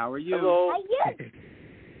 Say, how are you? Hello. How are you?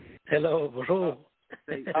 Hello, bro.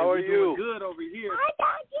 Say, how are you? Doing good over here. I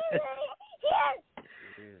got you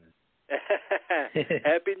here.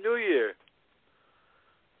 Happy New Year.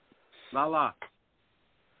 Lala.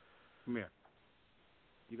 Come here.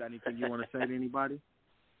 You got anything you want to say to anybody?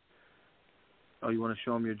 Oh, you want to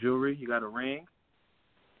show them your jewelry? You got a ring?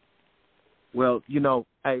 Well, you know,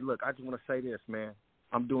 hey, look, I just want to say this, man.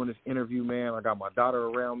 I'm doing this interview, man. I got my daughter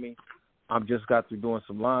around me. I'm just got through doing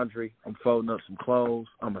some laundry. I'm folding up some clothes.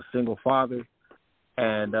 I'm a single father,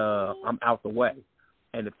 and I'm out the way.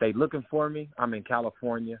 And if they looking for me, I'm in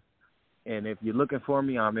California. And if you're looking for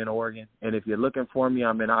me, I'm in Oregon. And if you're looking for me,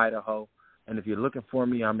 I'm in Idaho. And if you're looking for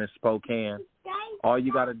me, I'm in Spokane. All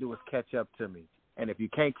you got to do is catch up to me. And if you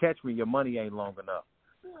can't catch me, your money ain't long enough.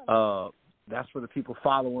 That's for the people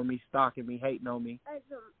following me, stalking me, hating on me.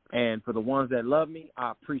 And for the ones that love me,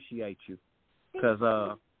 I appreciate you.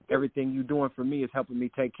 Because everything you're doing for me is helping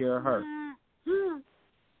me take care of her.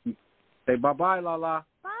 Say bye-bye, Lala.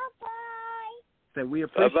 Bye-bye. Say we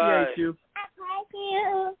appreciate bye-bye. you. I like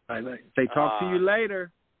you. Bye-bye. Say talk to you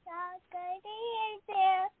later. So good to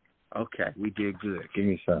hear you. Okay, we did good. Give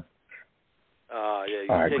me some. Yeah, you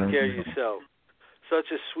All right, take care of yourself. Such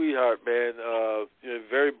a sweetheart, man. You're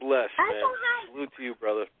very blessed, man. Salute to you,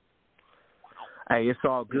 brother. Hey, it's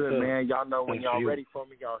all good, man. Y'all know when Thank y'all you. ready for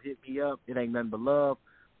me, y'all hit me up. It ain't nothing but love.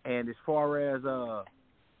 And as far as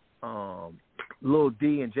Lil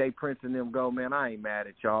D and Jay Prince and them go, man, I ain't mad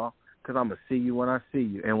at y'all because I'm going to see you when I see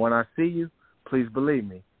you. And when I see you, please believe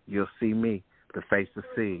me, you'll see me, the face of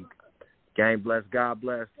Seed. Gang bless, God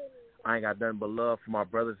bless. I ain't got nothing but love for my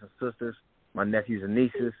brothers and sisters, my nephews and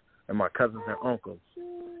nieces, and my cousins and uncles.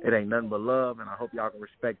 It ain't nothing but love, and I hope y'all can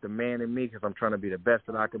respect the man in me because I'm trying to be the best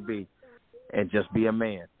that I can be and just be a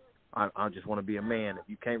man. I just want to be a man. If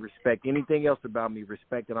you can't respect anything else about me,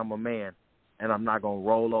 respect that I'm a man, and I'm not going to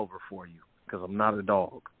roll over for you because I'm not a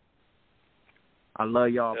dog. I love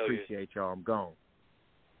y'all. Appreciate y'all. I'm gone.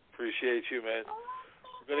 Appreciate you, man.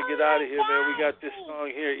 We're going to get out of here, man. We got this song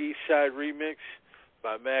here, East Side Remix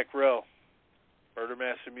by Rell, Murder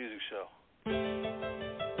Master Music Show.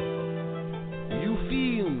 You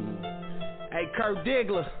feel me? Hey, Kurt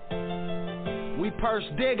Diggler. We purse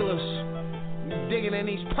digglers. We digging in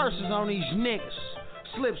these purses on these niggas.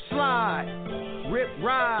 Slip slide. Rip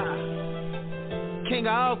ride. King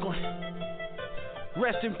of Oakland.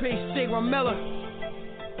 Rest in peace, Stigma Miller.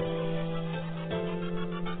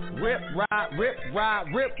 Rip ride, rip ride,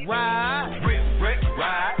 rip ride. Rip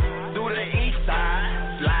ride. Through the east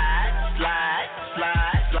side. Slide, slide,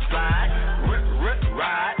 slide, slide. Rip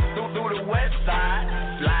ride. Through the west side.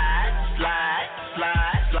 Slide, slide,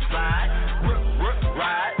 slide, slide. Rip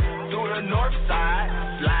ride. Through the north side.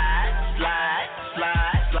 Slide, slide,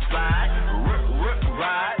 slide, slide. Rip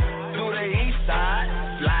ride. Through the east side.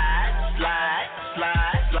 Slide, slide,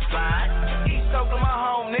 slide, slide. East Oakland, my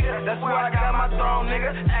home, nigga. That's where I got my throne,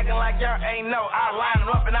 nigga. Acting like y'all ain't know. I line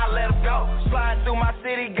them up and I let them go. Sliding through my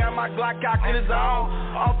city, got my Glock cocked in his own.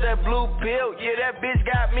 Off that blue pill, yeah, that bitch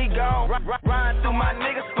got me gone. Riding through my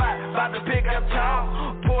nigga spot, about to pick up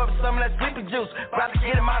tone. Pour up some of that sleepy juice, about to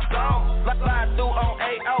get in my zone. Slide through on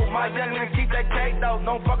AO, my young nigga keep that K though.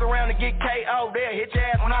 Don't fuck around and get KO. They'll hit your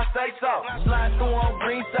ass when I say so. Slide through on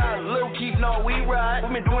Greenside, Lil Keith know we ride.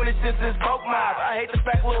 We been doing this since this Smoke Mob. I hate the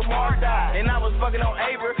fact Lil Mar died. And I was fucking on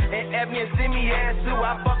Aver and Ebony and Simi ass too.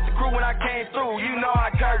 I fucked the crew when I came through. You know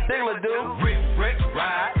how Kurt Diggler do. Rip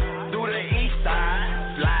ride through the east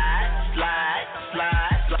side. Slide, slide,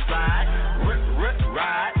 slide, slide. Rip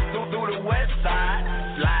ride through the west side.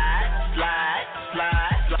 Slide, slide,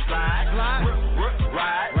 slide, slide. Rip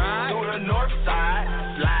ride through the north side.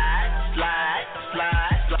 Slide, slide,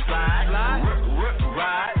 slide, slide. Rip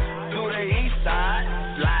ride through the east side.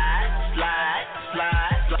 Slide, slide,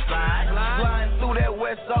 slide, slide. Flying through that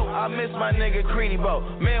west oak, I miss my nigga Creedy Bo.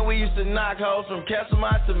 Man, we used to knock hoes from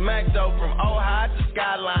Castlemont to Macdo, from Ohio to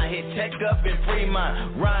Skyline, hit Tech up in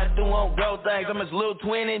Fremont, riding through on gold things. I'm his little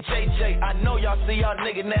twin and JJ. I know y'all see y'all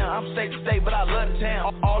nigga now. I'm state to state, but I love the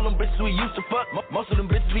town. All them bitches we used to fuck, most of them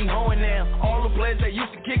bitches be hoeing now. All the players that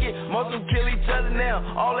used to kick it, most of them kill each other now.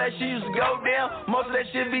 All that shit used to go down, most of that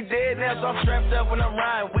shit be dead now. So I'm strapped up when I'm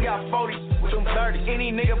riding. We got 40 with them 30.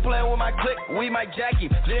 Any nigga playing with my clique, we might jack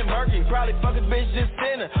him. Then Murky, probably fuck a bitch just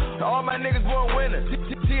sinner. All my niggas born winners.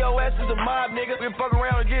 TOS is a mob, nigga. We fuck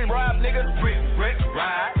around and get robbed, nigga. Rip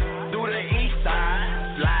ride through the east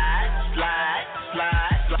side. Slide, slide,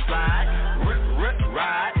 slide, slide. Rip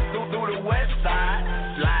ride through the west side.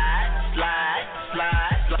 Slide, slide,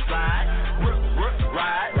 slide, slide. Rip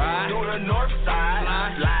ride through the north side.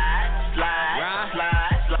 Slide, slide,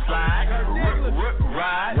 slide, slide.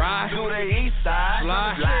 Ride to the east side.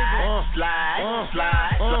 Slide.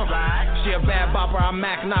 She a bad bopper, I'm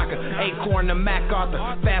Mac Knocker. Acorn to Mac Arthur.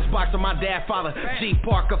 Fast boxer, my dad father. G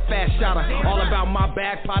Parker, fast shotter. All about my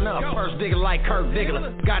bag partner. A purse digger like Kirk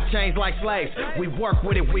Diggler. Got chains like slaves. We work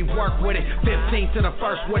with it. 15 to the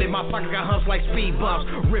first with it. My pocket got humps like speed bumps.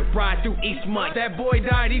 Rip ride through East Month. That boy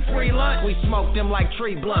died, he free lunch. We smoked them like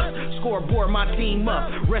tree blunts. Scoreboard my team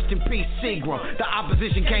up. Rest in peace, Seagram. The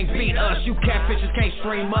opposition can't beat us. You catfishes can't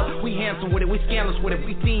stream up. We handsome with it. We scandalous with it.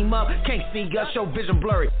 We team up. Can't see us. Show vision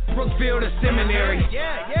blurry. Brookfield is seminary.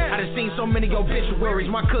 I done seen so many obituaries.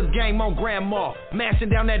 My cook game on grandma. Mashing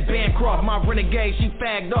down that Bancroft. My renegade, she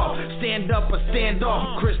fagged off. Stand up or stand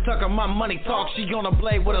off. Chris Tucker, my money talk. She gonna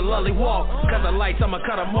blade with a lully walk. Cut the lights, I'ma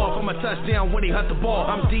cut them off. I'm a touchdown when he hut the ball.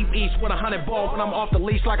 I'm deep east with 100 balls. When I'm off the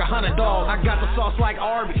leash like 100 dogs. I got the sauce like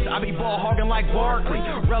Arby's. I be ball hogging like Barkley.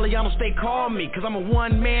 Relliano stay call me, cause I'm a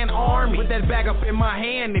one-man army. Put that bag up in my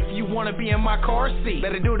hand if you wanna be in my car seat.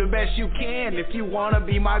 Better do the best you can if you wanna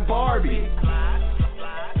be my Barbie.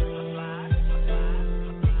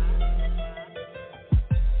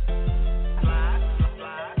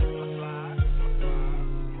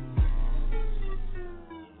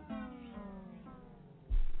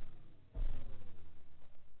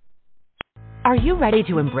 Are you ready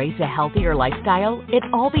to embrace a healthier lifestyle? It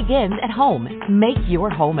all begins at home. Make your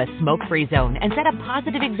home a smoke-free zone and set a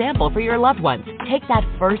positive example for your loved ones. Take that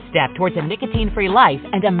first step towards a nicotine-free life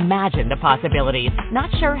and imagine the possibilities. Not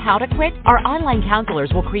sure how to quit? Our online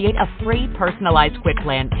counselors will create a free personalized quit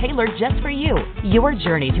plan tailored just for you. Your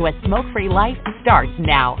journey to a smoke-free life starts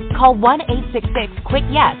now. Call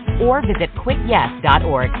 1-866-QUIT-YES or visit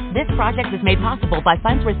quityes.org. This project is made possible by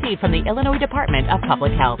funds received from the Illinois Department of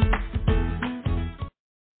Public Health.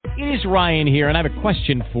 It is Ryan here, and I have a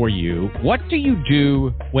question for you. What do you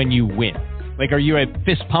do when you win? Like, are you a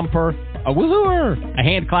fist pumper, a woohooer, a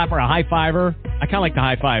hand clapper, a high fiver? I kind of like the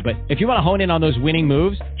high five, but if you want to hone in on those winning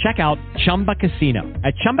moves, check out Chumba Casino.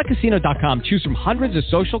 At ChumbaCasino.com, choose from hundreds of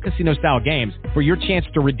social casino-style games for your chance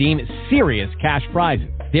to redeem serious cash prizes.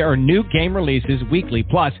 There are new game releases weekly,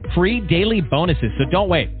 plus free daily bonuses, so don't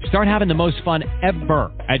wait. Start having the most fun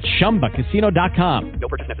ever at ChumbaCasino.com. No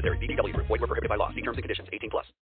purchase necessary. VGW Group. Void where prohibited by law. See terms and conditions. 18+.